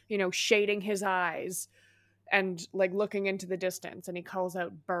time, shading his eyes and, looking into the distance, and he calls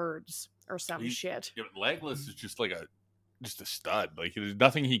out birds or some shit. Yeah, but Legolas is just a stud. There's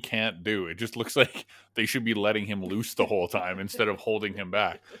nothing he can't do. It just looks like they should be letting him loose the whole time instead of holding him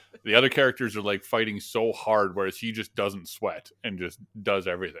back. The other characters are fighting so hard, whereas he just doesn't sweat and just does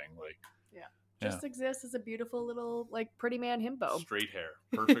everything. Just exists as a beautiful little pretty man himbo. Straight hair,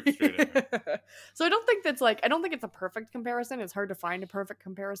 perfect straight hair. So I don't think it's a perfect comparison. It's hard to find a perfect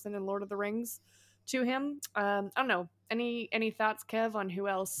comparison in Lord of the Rings to him. I don't know. Any thoughts, Kev, on who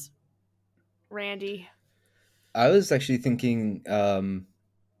else? Randy. I was actually thinking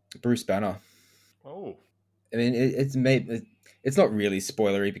Bruce Banner. Oh, I mean, it's not really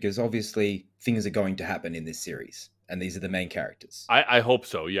spoilery because obviously things are going to happen in this series, and these are the main characters. I hope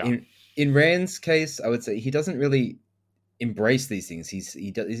so. Yeah. In Rand's case, I would say he doesn't really embrace these things. He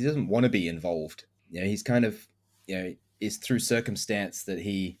doesn't want to be involved. He's kind of is through circumstance that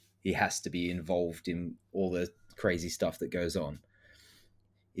he has to be involved in all the crazy stuff that goes on.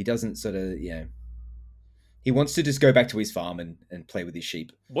 He doesn't sort of he wants to just go back to his farm and play with his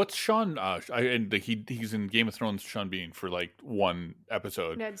sheep. What's Sean? He's in Game of Thrones. Sean Bean for one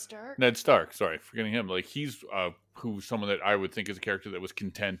episode. Ned Stark. Ned Stark. Sorry, forgetting him. He's someone that I would think is a character that was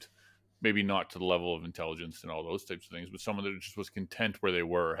content. Maybe not to the level of intelligence and all those types of things, but someone that just was content where they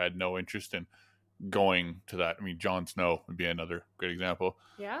were, had no interest in going to that. I mean, Jon Snow would be another great example.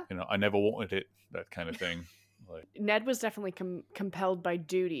 Yeah. I never wanted it, that kind of thing. Ned was definitely compelled by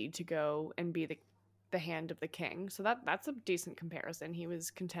duty to go and be the hand of the king. So that's a decent comparison. He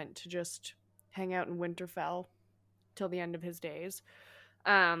was content to just hang out in Winterfell till the end of his days.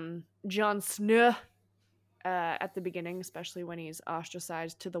 Jon Snow, at the beginning, especially when he's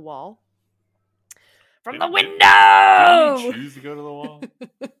ostracized to the wall. From the window! Did he choose to go to the wall?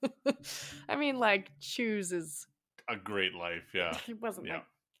 I mean, choose is a great life, yeah. He wasn't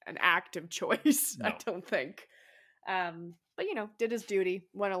an active choice. No. I don't think. But did his duty,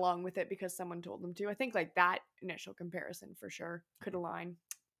 went along with it because someone told him to. I think like that initial comparison for sure could align.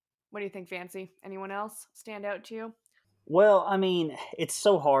 What do you think, Fancy? Anyone else stand out to you? Well, I mean, it's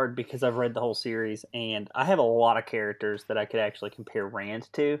so hard because I've read the whole series, and I have a lot of characters that I could actually compare Rand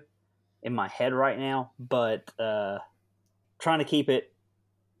to in my head right now, but trying to keep it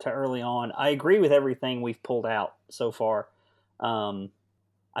to early on. I agree with everything we've pulled out so far.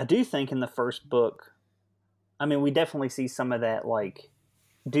 I do think in the first book, I mean, we definitely see some of that, like,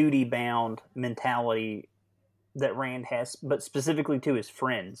 duty-bound mentality that Rand has, but specifically to his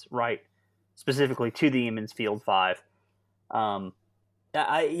friends, right? Specifically to the Emond's Field Five. I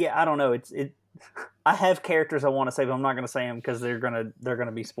don't know. I have characters I want to say, but I'm not going to say them because they're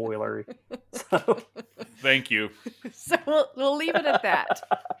gonna be spoilery. So Thank you. So we'll leave it at that.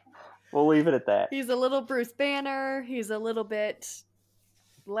 We'll leave it at that. He's a little Bruce Banner. He's a little bit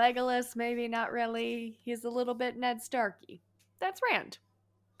Legolas, maybe not really. He's a little bit Ned Starky. That's Rand,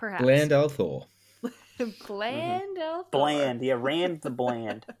 perhaps. Bland Althor. Bland Althor. Bland, yeah, Rand the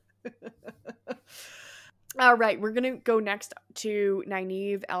Bland. All right, we're going to go next to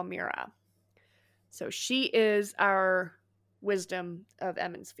Nynaeve Almira. So she is our wisdom of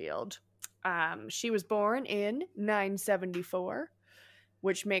Emond's Field. She was born in 974,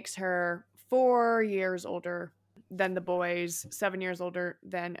 which makes her 4 years older than the boys, 7 years older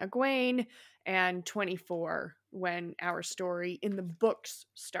than Egwene, and 24 when our story in the books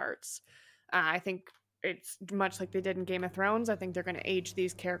starts. I think it's much like they did in Game of Thrones. I think they're going to age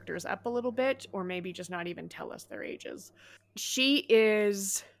these characters up a little bit, or maybe just not even tell us their ages. She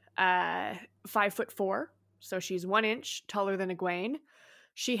is 5'4", so she's 1 inch taller than Egwene.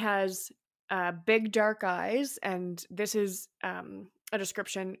 She has big dark eyes, and this is a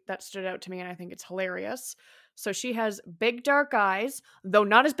description that stood out to me, and I think it's hilarious. So she has big dark eyes, though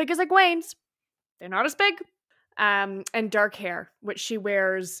not as big as Egwene's. They're not as big. And dark hair, which she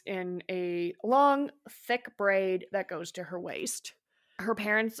wears in a long, thick braid that goes to her waist. Her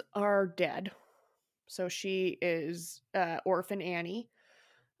parents are dead, so she is orphan Annie.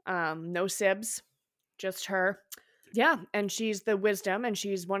 No sibs, just her. Yeah, and she's the wisdom, and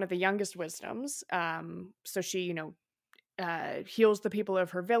she's one of the youngest wisdoms. So she, heals the people of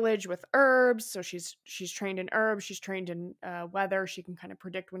her village with herbs. So she's trained in herbs. She's trained in weather. She can kind of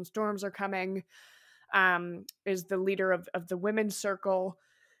predict when storms are coming. Is the leader of the women's circle.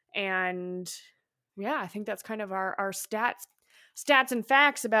 And yeah, I think that's kind of our stats and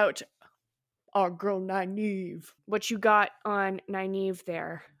facts about our girl Nynaeve. What you got on Nynaeve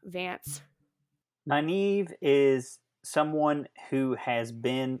there, Vance? Nynaeve is someone who has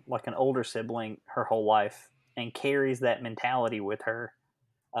been like an older sibling her whole life and carries that mentality with her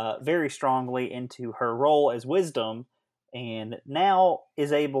very strongly into her role as wisdom, and now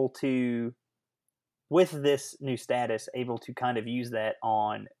is able to, with this new status, able to kind of use that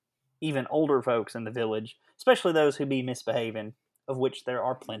on even older folks in the village, especially those who be misbehaving, of which there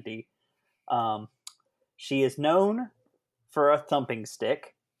are plenty. She is known for a thumping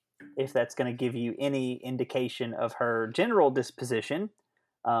stick, if that's going to give you any indication of her general disposition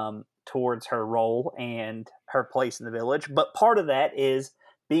towards her role and her place in the village. But part of that is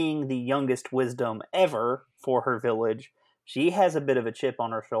being the youngest wisdom ever for her village. She has a bit of a chip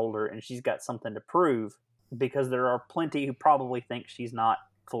on her shoulder, and she's got something to prove, because there are plenty who probably think she's not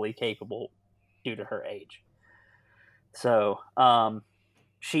fully capable due to her age. So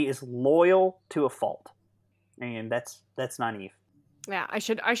she is loyal to a fault, and that's Nynaeve. Yeah, I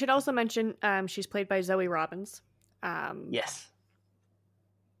should also mention she's played by Zoe Robbins. Yes.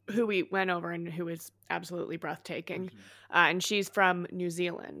 Who we went over and who is absolutely breathtaking. And she's from New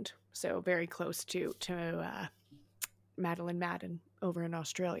Zealand, so very close to Madeline Madden over in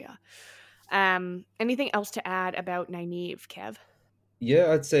Australia. Anything else to add about Nynaeve, Kev?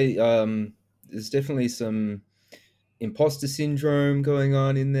 Yeah, I'd say there's definitely some imposter syndrome going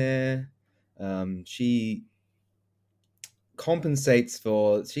on in there. She compensates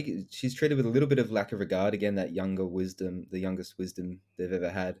for she's treated with a little bit of lack of regard. Again, that younger wisdom, the youngest wisdom they've ever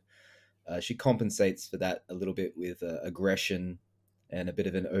had. She compensates for that a little bit with aggression and a bit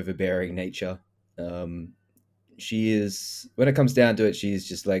of an overbearing nature. She is, when it comes down to it, she's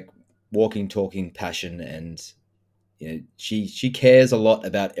just like walking, talking passion, and she cares a lot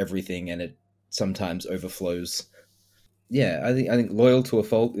about everything, and it sometimes overflows. Yeah, I think loyal to a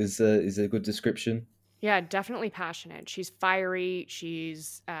fault is a good description. Yeah, definitely passionate. She's fiery.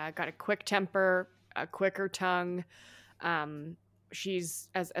 She's got a quick temper, a quicker tongue. She's,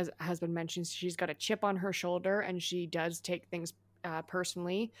 as has been mentioned, she's got a chip on her shoulder, and she does take things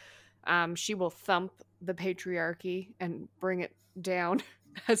personally. She will thump the patriarchy and bring it down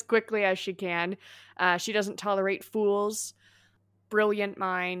as quickly as she can. She doesn't tolerate fools. Brilliant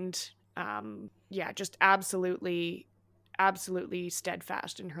mind. Just absolutely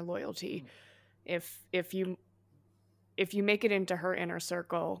steadfast in her loyalty. If you make it into her inner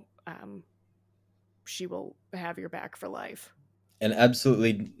circle, she will have your back for life. And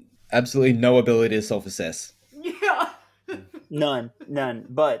absolutely no ability to self-assess. Yeah. None.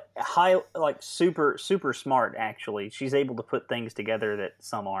 But super smart. Actually, she's able to put things together that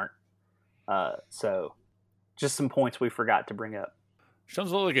some aren't. So, just some points we forgot to bring up.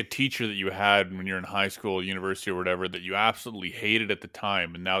 Sounds a lot like a teacher that you had when you're in high school, university, or whatever, that you absolutely hated at the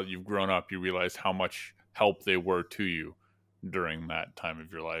time, and now that you've grown up, you realize how much help they were to you during that time of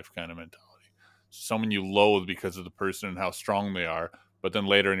your life, kind of mentality. Someone you loathe because of the person and how strong they are, but then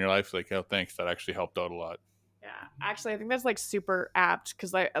later in your life, like, oh, thanks, that actually helped out a lot. Yeah, actually, I think that's like super apt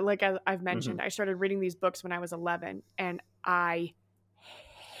because, I've mentioned, I started reading these books when I was 11, and I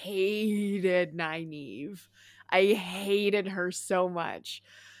hated Nynaeve. I hated her so much.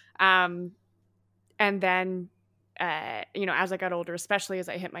 And then, as I got older, especially as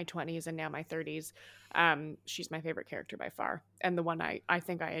I hit my 20s and now my 30s, she's my favorite character by far. And the one I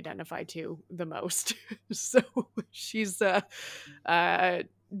think I identify to the most. So she's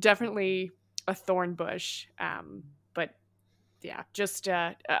definitely a thorn bush. But yeah, just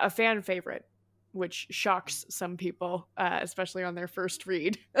a fan favorite, which shocks some people, especially on their first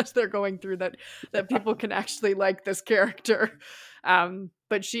read as they're going through that people can actually like this character.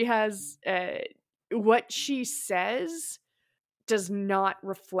 But she has what she says does not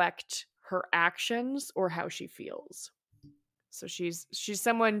reflect her actions or how she feels. So she's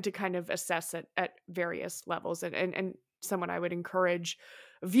someone to kind of assess it at various levels, and someone I would encourage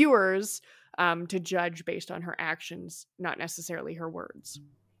viewers to judge based on her actions, not necessarily her words.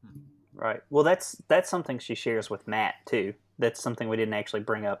 Right. Well, that's something she shares with Matt too. That's something we didn't actually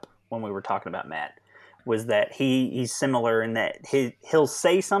bring up when we were talking about Matt. Was that he's similar in that he'll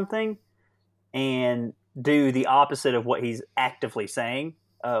say something and do the opposite of what he's actively saying,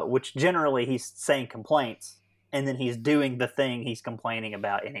 which generally he's saying complaints, and then he's doing the thing he's complaining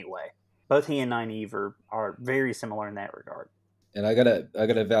about anyway. Both he and Nynaeve are very similar in that regard. And I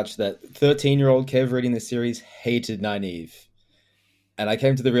gotta vouch that 13-year-old Kev reading this series hated Nynaeve. And I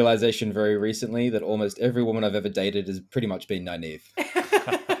came to the realization very recently that almost every woman I've ever dated has pretty much been Nynaeve.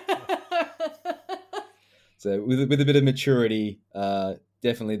 So with a bit of maturity,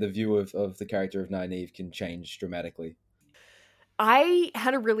 definitely the view of the character of Nynaeve can change dramatically. I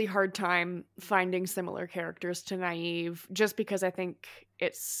had a really hard time finding similar characters to Nynaeve, just because I think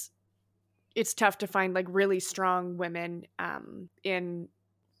it's tough to find like really strong women in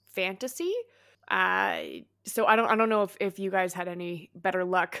fantasy. So I don't know if you guys had any better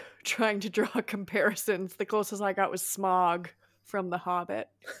luck trying to draw comparisons. The closest I got was Smaug from The Hobbit.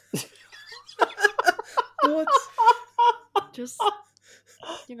 What? Just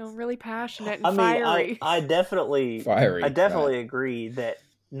really passionate and fiery. I definitely right. agree that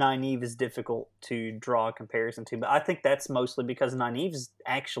Nynaeve is difficult to draw a comparison to, but I think that's mostly because Nynaeve's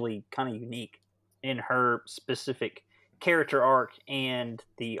actually kind of unique in her specific character arc and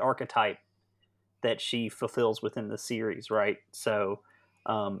the archetype that she fulfills within the series, right? So,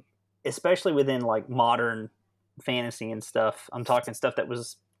 especially within like modern fantasy and stuff, I'm talking stuff that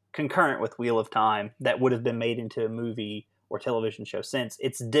was concurrent with Wheel of Time that would have been made into a movie or television show since.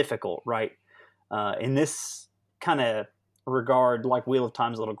 It's difficult, right? In this kind of regard, like Wheel of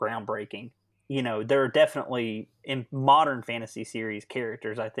Time's a little groundbreaking. There are definitely in modern fantasy series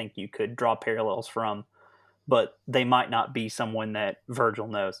characters I think you could draw parallels from, but they might not be someone that Virgil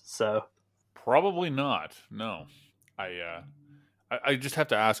knows. So probably not. No, I just have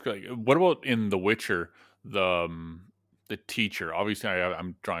to ask, like, what about in The Witcher, the teacher? Obviously,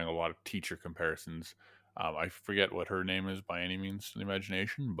 I'm drawing a lot of teacher comparisons. I forget what her name is by any means in the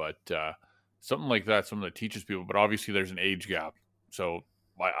imagination, but something like that, someone that teaches people. But obviously, there's an age gap, so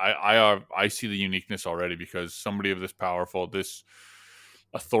I see the uniqueness already, because somebody of this powerful, this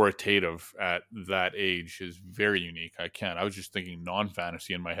authoritative at that age is very unique. I was just thinking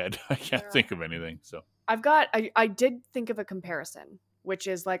non-fantasy in my head. I can't think of anything. So I did think of a comparison, which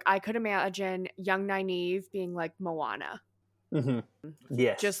is like I could imagine young Nynaeve being like Moana. Mm-hmm.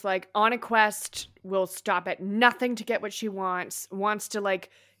 Yes. Just like on a quest, will stop at nothing to get what she wants to like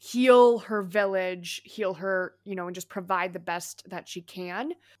heal her village, heal her, and just provide the best that she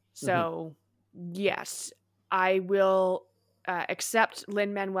can. So yes, I will accept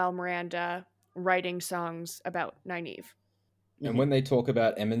Lin-Manuel Miranda writing songs about Nynaeve. And when they talk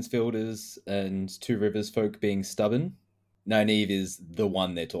about Emmonsfielders and Two Rivers folk being stubborn, Nynaeve is the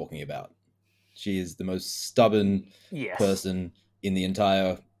one they're talking about. She is the most stubborn person in the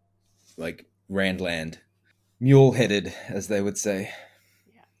entire, like, Randland. Mule-headed, as they would say.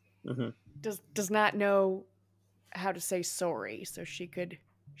 Yeah. Mm-hmm. Does not know how to say sorry, so she could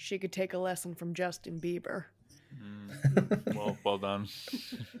take a lesson from Justin Bieber. Well done.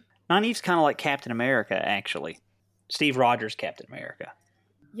 Nynaeve's kind of like Captain America, actually. Steve Rogers, Captain America.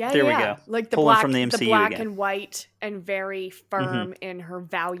 Yeah, there we go. Like the Pulling black, from the MCU black again. And white, and very firm in her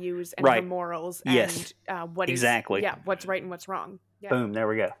values and right. her morals. Yes. And exactly. What's right and what's wrong. Yeah. Boom. There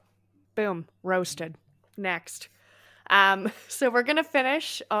we go. Boom. Roasted. Next. So we're gonna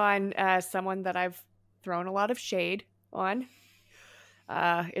finish on someone that I've thrown a lot of shade on.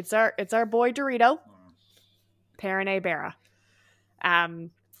 It's our boy Dorito, Perrin Aybara.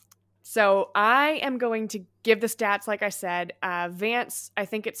 So I am going to give the stats, like I said. Vance, I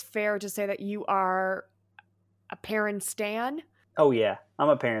think it's fair to say that you are a Perrin stan. Oh yeah, I'm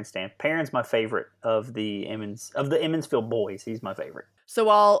a Perrin stan. Perrin's my favorite of the Emmonsfield boys. He's my favorite. So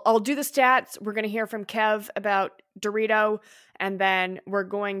I'll do the stats. We're going to hear from Kev about Dorito, and then we're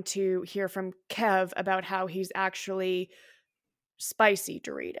going to hear from Kev about how he's actually spicy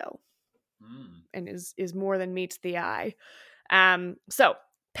Dorito, and is more than meets the eye. So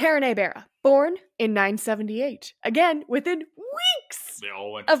Perrin Aybara, born in 978, again within weeks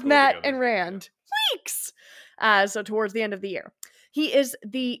of Matt together. And Rand. Yeah. Weeks. So towards the end of the year, he is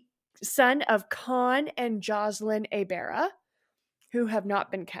the son of Con and Jocelyn Aybara, who have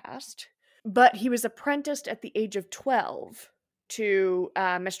not been cast, but he was apprenticed at the age of 12 to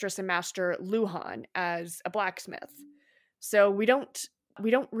Mistress and Master Luhan as a blacksmith. So we don't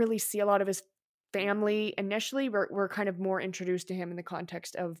really see a lot of his family initially. We're kind of more introduced to him in the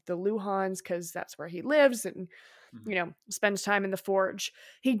context of the Luhans, because that's where he lives and spends time in the forge.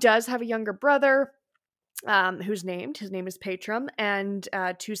 He does have a younger brother who's named. His name is Patrum, and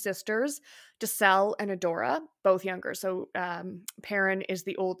two sisters, Dacel and Adora, both younger. So Perrin is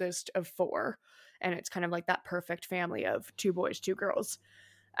the oldest of four, and it's kind of like that perfect family of 2 boys, 2 girls.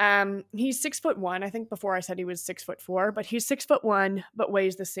 He's 6'1". I think before I said he was 6'4", but he's 6'1", but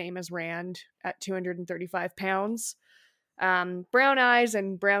weighs the same as Rand at 235 pounds. Brown eyes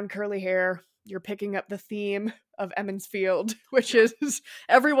and brown curly hair. You're picking up the theme of Emmonsfield, which is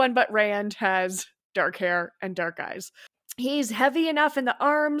everyone but Rand has dark hair and dark eyes. He's heavy enough in the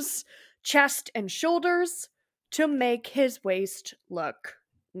arms, chest, and shoulders to make his waist look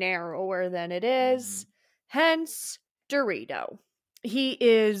narrower than it is. Hence, Dorito. He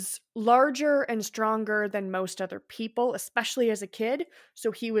is larger and stronger than most other people, especially as a kid.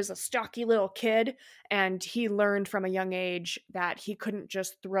 So he was a stocky little kid, and he learned from a young age that he couldn't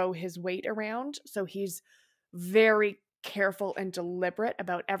just throw his weight around. So he's very careful and deliberate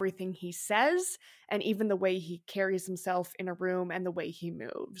about everything he says, and even the way he carries himself in a room and the way he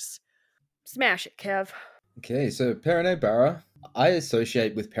moves. Smash it, Kev. Okay, so Perrin Aybara, I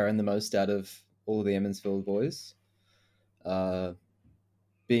associate with Perrin the most out of all the Emmonsfield boys.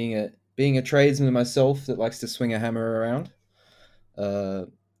 Being a tradesman myself that likes to swing a hammer around,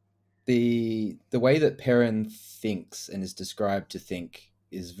 the way that Perrin thinks and is described to think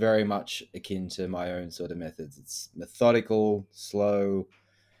is very much akin to my own sort of methods. It's methodical, slow.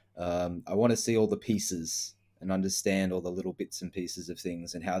 I want to see all the pieces and understand all the little bits and pieces of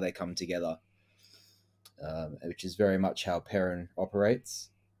things and how they come together, which is very much how Perrin operates.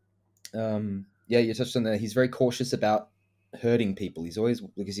 You touched on that. He's very cautious about hurting people. He's always,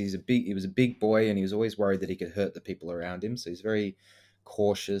 because he was a big boy, and he was always worried that he could hurt the people around him. So he's very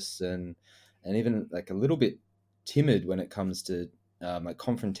cautious and even like a little bit timid when it comes to like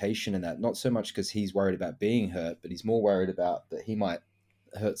confrontation and that. Not so much because he's worried about being hurt, but he's more worried about that he might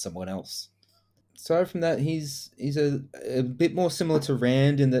hurt someone else. Aside from that, he's a bit more similar to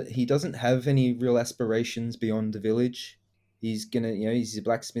Rand in that he doesn't have any real aspirations beyond the village. He's he's a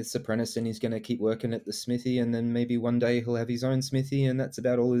blacksmith's apprentice, and he's gonna keep working at the smithy, and then maybe one day he'll have his own smithy, and that's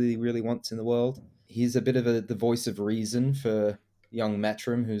about all he really wants in the world. He's a bit of the voice of reason for young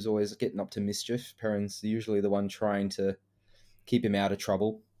Matrim, who's always getting up to mischief. Perrin's usually the one trying to keep him out of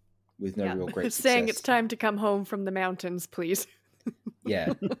trouble with no real great success. Saying it's time to come home from the mountains, please.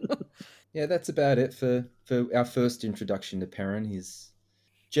 Yeah. Yeah, that's about it for our first introduction to Perrin. He's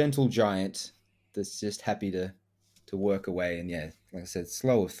gentle giant that's just happy to work away, and like I said,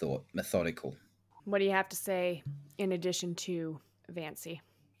 slow of thought, methodical. What do you have to say in addition to Vancy?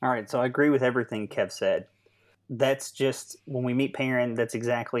 All right, so I agree with everything Kev said. That's just, when we meet Perrin, that's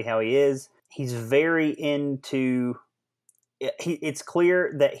exactly how he is. He's very into... It's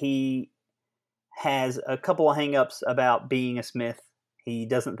clear that he has a couple of hang-ups about being a smith. He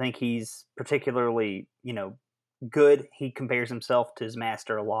doesn't think he's particularly, good. He compares himself to his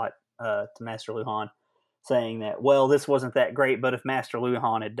master a lot, to Master Luhan. saying that, well, this wasn't that great, but if Master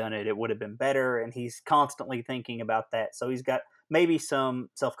Luhan had done it, it would have been better. And he's constantly thinking about that. So he's got maybe some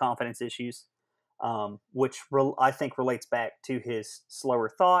self-confidence issues, which I think relates back to his slower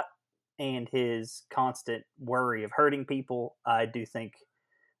thought and his constant worry of hurting people. I do think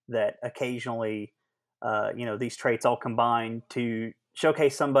that occasionally, these traits all combine to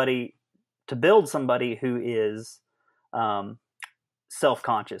showcase somebody, to build somebody who is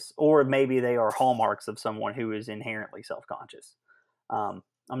self-conscious, or maybe they are hallmarks of someone who is inherently self-conscious. I'm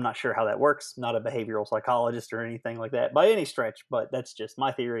not sure how that works. Not a behavioral psychologist or anything like that by any stretch, but that's just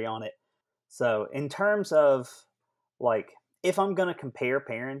my theory on it. So in terms of, like, if I'm going to compare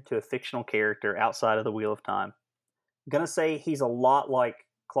Perrin to a fictional character outside of the Wheel of Time, I'm going to say he's a lot like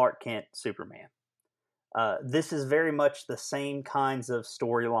Clark Kent Superman. This is very much the same kinds of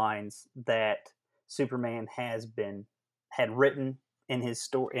storylines that Superman had written in his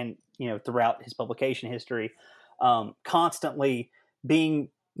story, and throughout his publication history, constantly being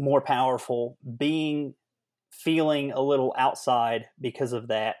more powerful, feeling a little outside because of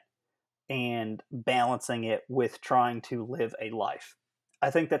that, and balancing it with trying to live a life.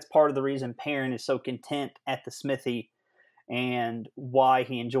 I think that's part of the reason Perrin is so content at the smithy and why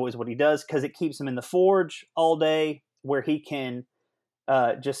he enjoys what he does, because it keeps him in the forge all day, where he can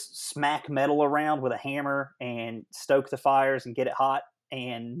just smack metal around with a hammer and stoke the fires and get it hot,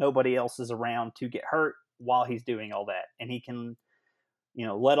 and nobody else is around to get hurt while he's doing all that. And he can,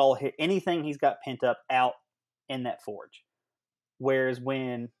 let anything he's got pent up out in that forge. Whereas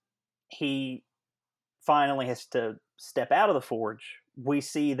when he finally has to step out of the forge, we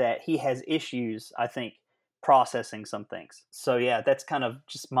see that he has issues, I think, processing some things. So yeah, that's kind of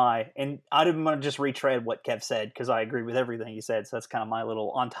just and I didn't want to just retread what Kev said, because I agree with everything he said. So that's kind of my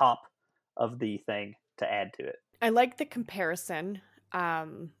little on top of the thing to add to it. I like the comparison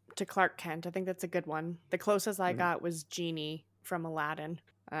to Clark Kent. I think that's a good one. The closest I got was Genie from Aladdin.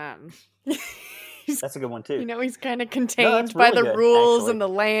 That's a good one too. He's kind of contained by the rules and the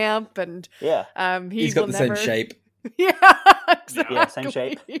lamp, and he's got the same shape. Yeah, exactly. Yeah, same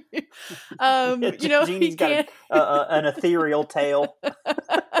shape. Genie's got an ethereal tail,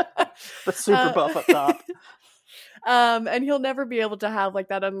 but super buff up top. And he'll never be able to have like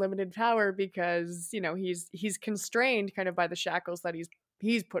that unlimited power, because he's constrained kind of by the shackles that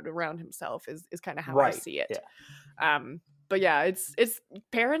he's put around himself. Is kind of how I see it. Yeah. But yeah, it's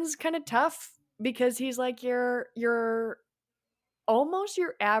Perrin's kind of tough, because he's like you're almost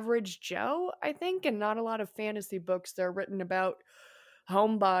your average Joe, I think, and not a lot of fantasy books that are written about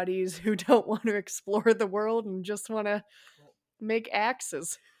homebodies who don't want to explore the world and just want to make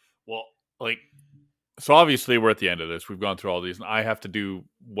axes. Well, so obviously we're at the end of this. We've gone through all these, and I have to do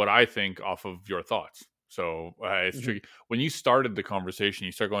what I think off of your thoughts. So it's tricky. When you started the conversation,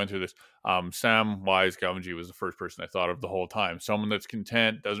 you start going through this. Samwise Gamgee was the first person I thought of the whole time. Someone that's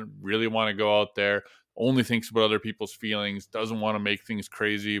content, doesn't really want to go out there, only thinks about other people's feelings, doesn't want to make things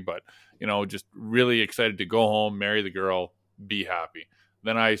crazy, but just really excited to go home, marry the girl, be happy.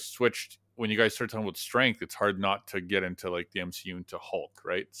 Then I switched. When you guys start talking about strength, it's hard not to get into like the MCU into Hulk,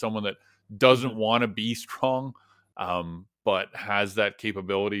 right? Someone that doesn't want to be strong, but has that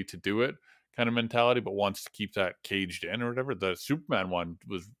capability to do it, kind of mentality, but wants to keep that caged in or whatever. The Superman one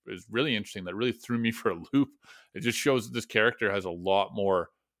is really interesting. That really threw me for a loop. It just shows that this character has a lot more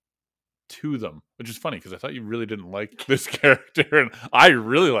to them, which is funny, because I thought you really didn't like this character, and I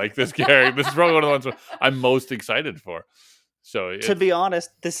really like this character. This is probably one of the ones I'm most excited for. So to be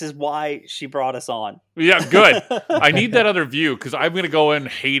honest, this is why she brought us on. Yeah, good. I need that other view, because I'm going to go in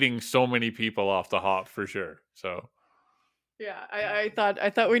hating so many people off the hop for sure. So yeah, I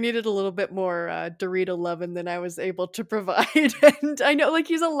thought we needed a little bit more Dorito loving than I was able to provide, and I know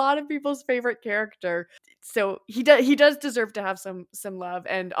he's a lot of people's favorite character, so he does deserve to have some love.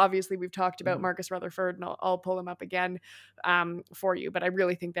 And obviously we've talked about Marcus Rutherford, and I'll pull him up again for you, but I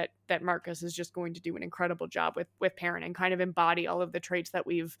really think that Marcus is just going to do an incredible job with Perrin and kind of embody all of the traits that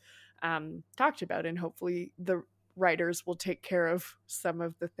we've talked about, and hopefully the writers will take care of some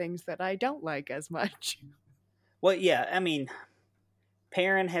of the things that I don't like as much. Well, yeah, I mean,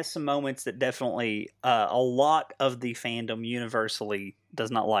 Perrin has some moments that definitely a lot of the fandom universally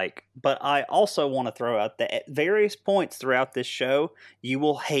does not like. But I also want to throw out that at various points throughout this show, you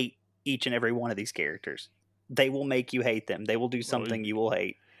will hate each and every one of these characters. They will make you hate them. They will do something you will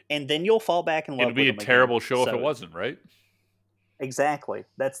hate. And then you'll fall back in love with them. It'd be a terrible show if it wasn't, right? Exactly.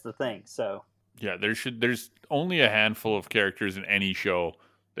 That's the thing. So yeah, there's only a handful of characters in any show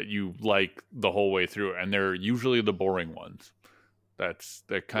that you like the whole way through, and they're usually the boring ones. That's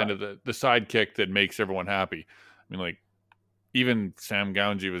kind of the sidekick that makes everyone happy. I mean, even Sam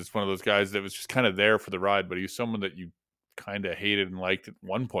Gaunji was one of those guys that was just kind of there for the ride, but he was someone that you kind of hated and liked at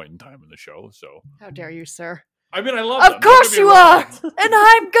one point in time in the show. So how dare you, sir? I mean, I love. Of course you are, and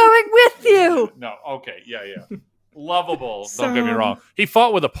I'm going with you. No, okay, yeah. Lovable. Don't get me wrong. He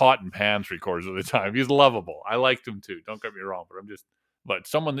fought with a pot and pan 3/4 of the time. He's lovable. I liked him too. Don't get me wrong, but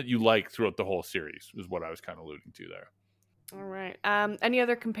someone that you like throughout the whole series is what I was kind of alluding to there. All right. Any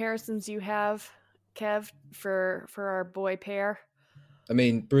other comparisons you have, Kev, for our boy pair? I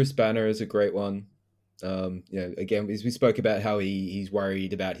mean, Bruce Banner is a great one. Again, we spoke about how he's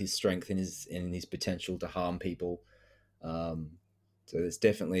worried about his strength and his potential to harm people. So there's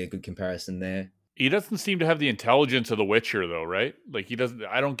definitely a good comparison there. He doesn't seem to have the intelligence of the Witcher, though, right? Like he doesn't.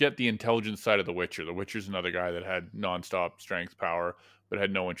 I don't get the intelligence side of the Witcher. The Witcher's another guy that had nonstop strength, power, but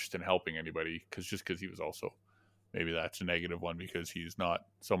had no interest in helping anybody because he was also, maybe that's a negative one because he's not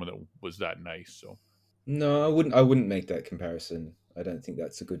someone that was that nice. So no, I wouldn't make that comparison. I don't think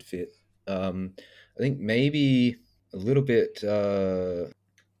that's a good fit. I think maybe a little bit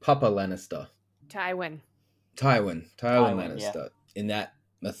Papa Lannister. Tywin Lannister, in that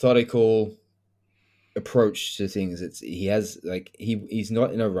methodical approach to things. He's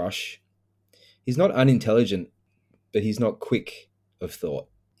not in a rush. He's not unintelligent, but he's not quick of thought.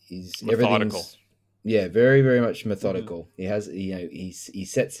 He's methodical. Very, very much methodical. He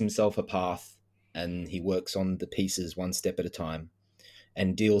sets himself a path and he works on the pieces one step at a time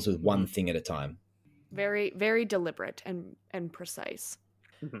and deals with one thing at a time. Very, very deliberate and precise.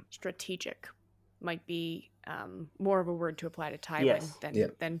 Strategic might be more of a word to apply to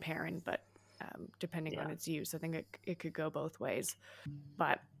Tywin than Perrin, but depending on its use, I think it could go both ways.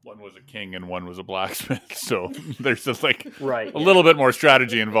 But one was a king and one was a blacksmith, so there's just a little bit more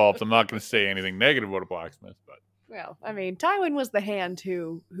strategy involved. I'm not going to say anything negative about a blacksmith, but well, I mean, Tywin was the hand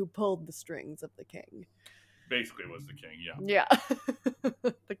who pulled the strings of the king. Basically, was the king, yeah,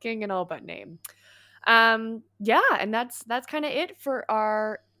 the king in all but name. And that's kind of it for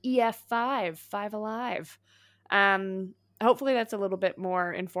our EF5 Five Alive. Hopefully that's a little bit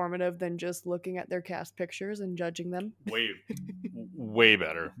more informative than just looking at their cast pictures and judging them. Way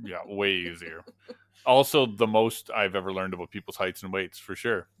better. Yeah, way easier. Also, the most I've ever learned about people's heights and weights, for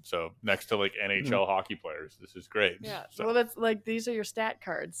sure. So next to like NHL hockey players, this is great. Yeah. So. Well, that's like, these are your stat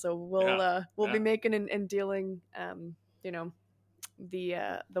cards. So we'll be making and dealing,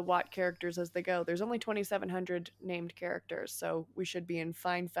 the Watt characters as they go. There's only 2,700 named characters, so we should be in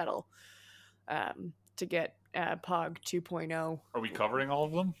fine fettle to get Pog 2.0. Are we covering all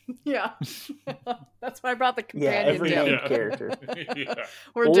of them? Yeah. That's why I brought the companion. Every named character.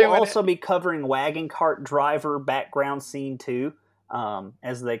 We'll also be covering Wagon Cart Driver background scene 2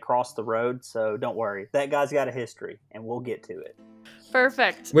 as they cross the road, so don't worry. That guy's got a history, and we'll get to it.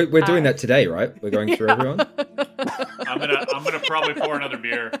 Perfect. We're doing that today, right? We're going through everyone? I'm gonna probably pour another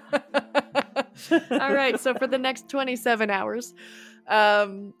beer. All right, so for the next 27 hours,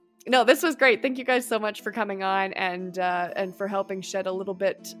 no, this was great. Thank you guys so much for coming on and for helping shed a little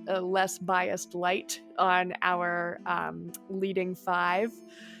bit less biased light on our leading 5.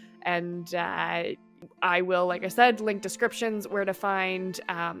 And I will, like I said, link descriptions where to find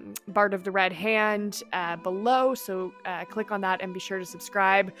Bard of the Red Hand below. So click on that and be sure to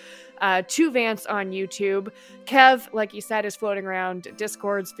subscribe to Vance on YouTube. Kev, like you said, is floating around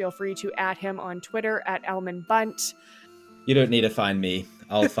Discords. Feel free to @ him on Twitter @ Elman Bunt. You don't need to find me.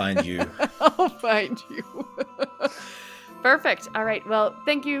 I'll find you. I'll find you. Perfect. All right. Well,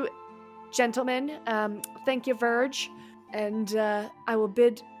 thank you, gentlemen. Thank you, Verge. And I will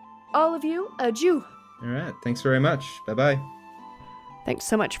bid all of you adieu. All right. Thanks very much. Bye-bye. Thanks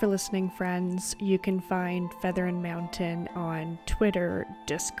so much for listening, friends. You can find Feather and Mountain on Twitter,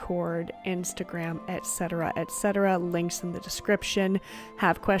 Discord, Instagram, etc., etc. Links in the description.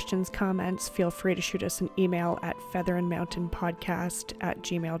 Have questions, comments, feel free to shoot us an email at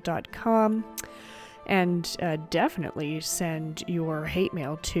featherandmountainpodcast@gmail.com. And definitely send your hate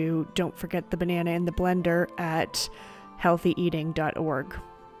mail to Don't Forget the Banana in the Blender at healthyeating.org.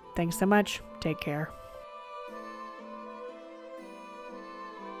 Thanks so much. Take care.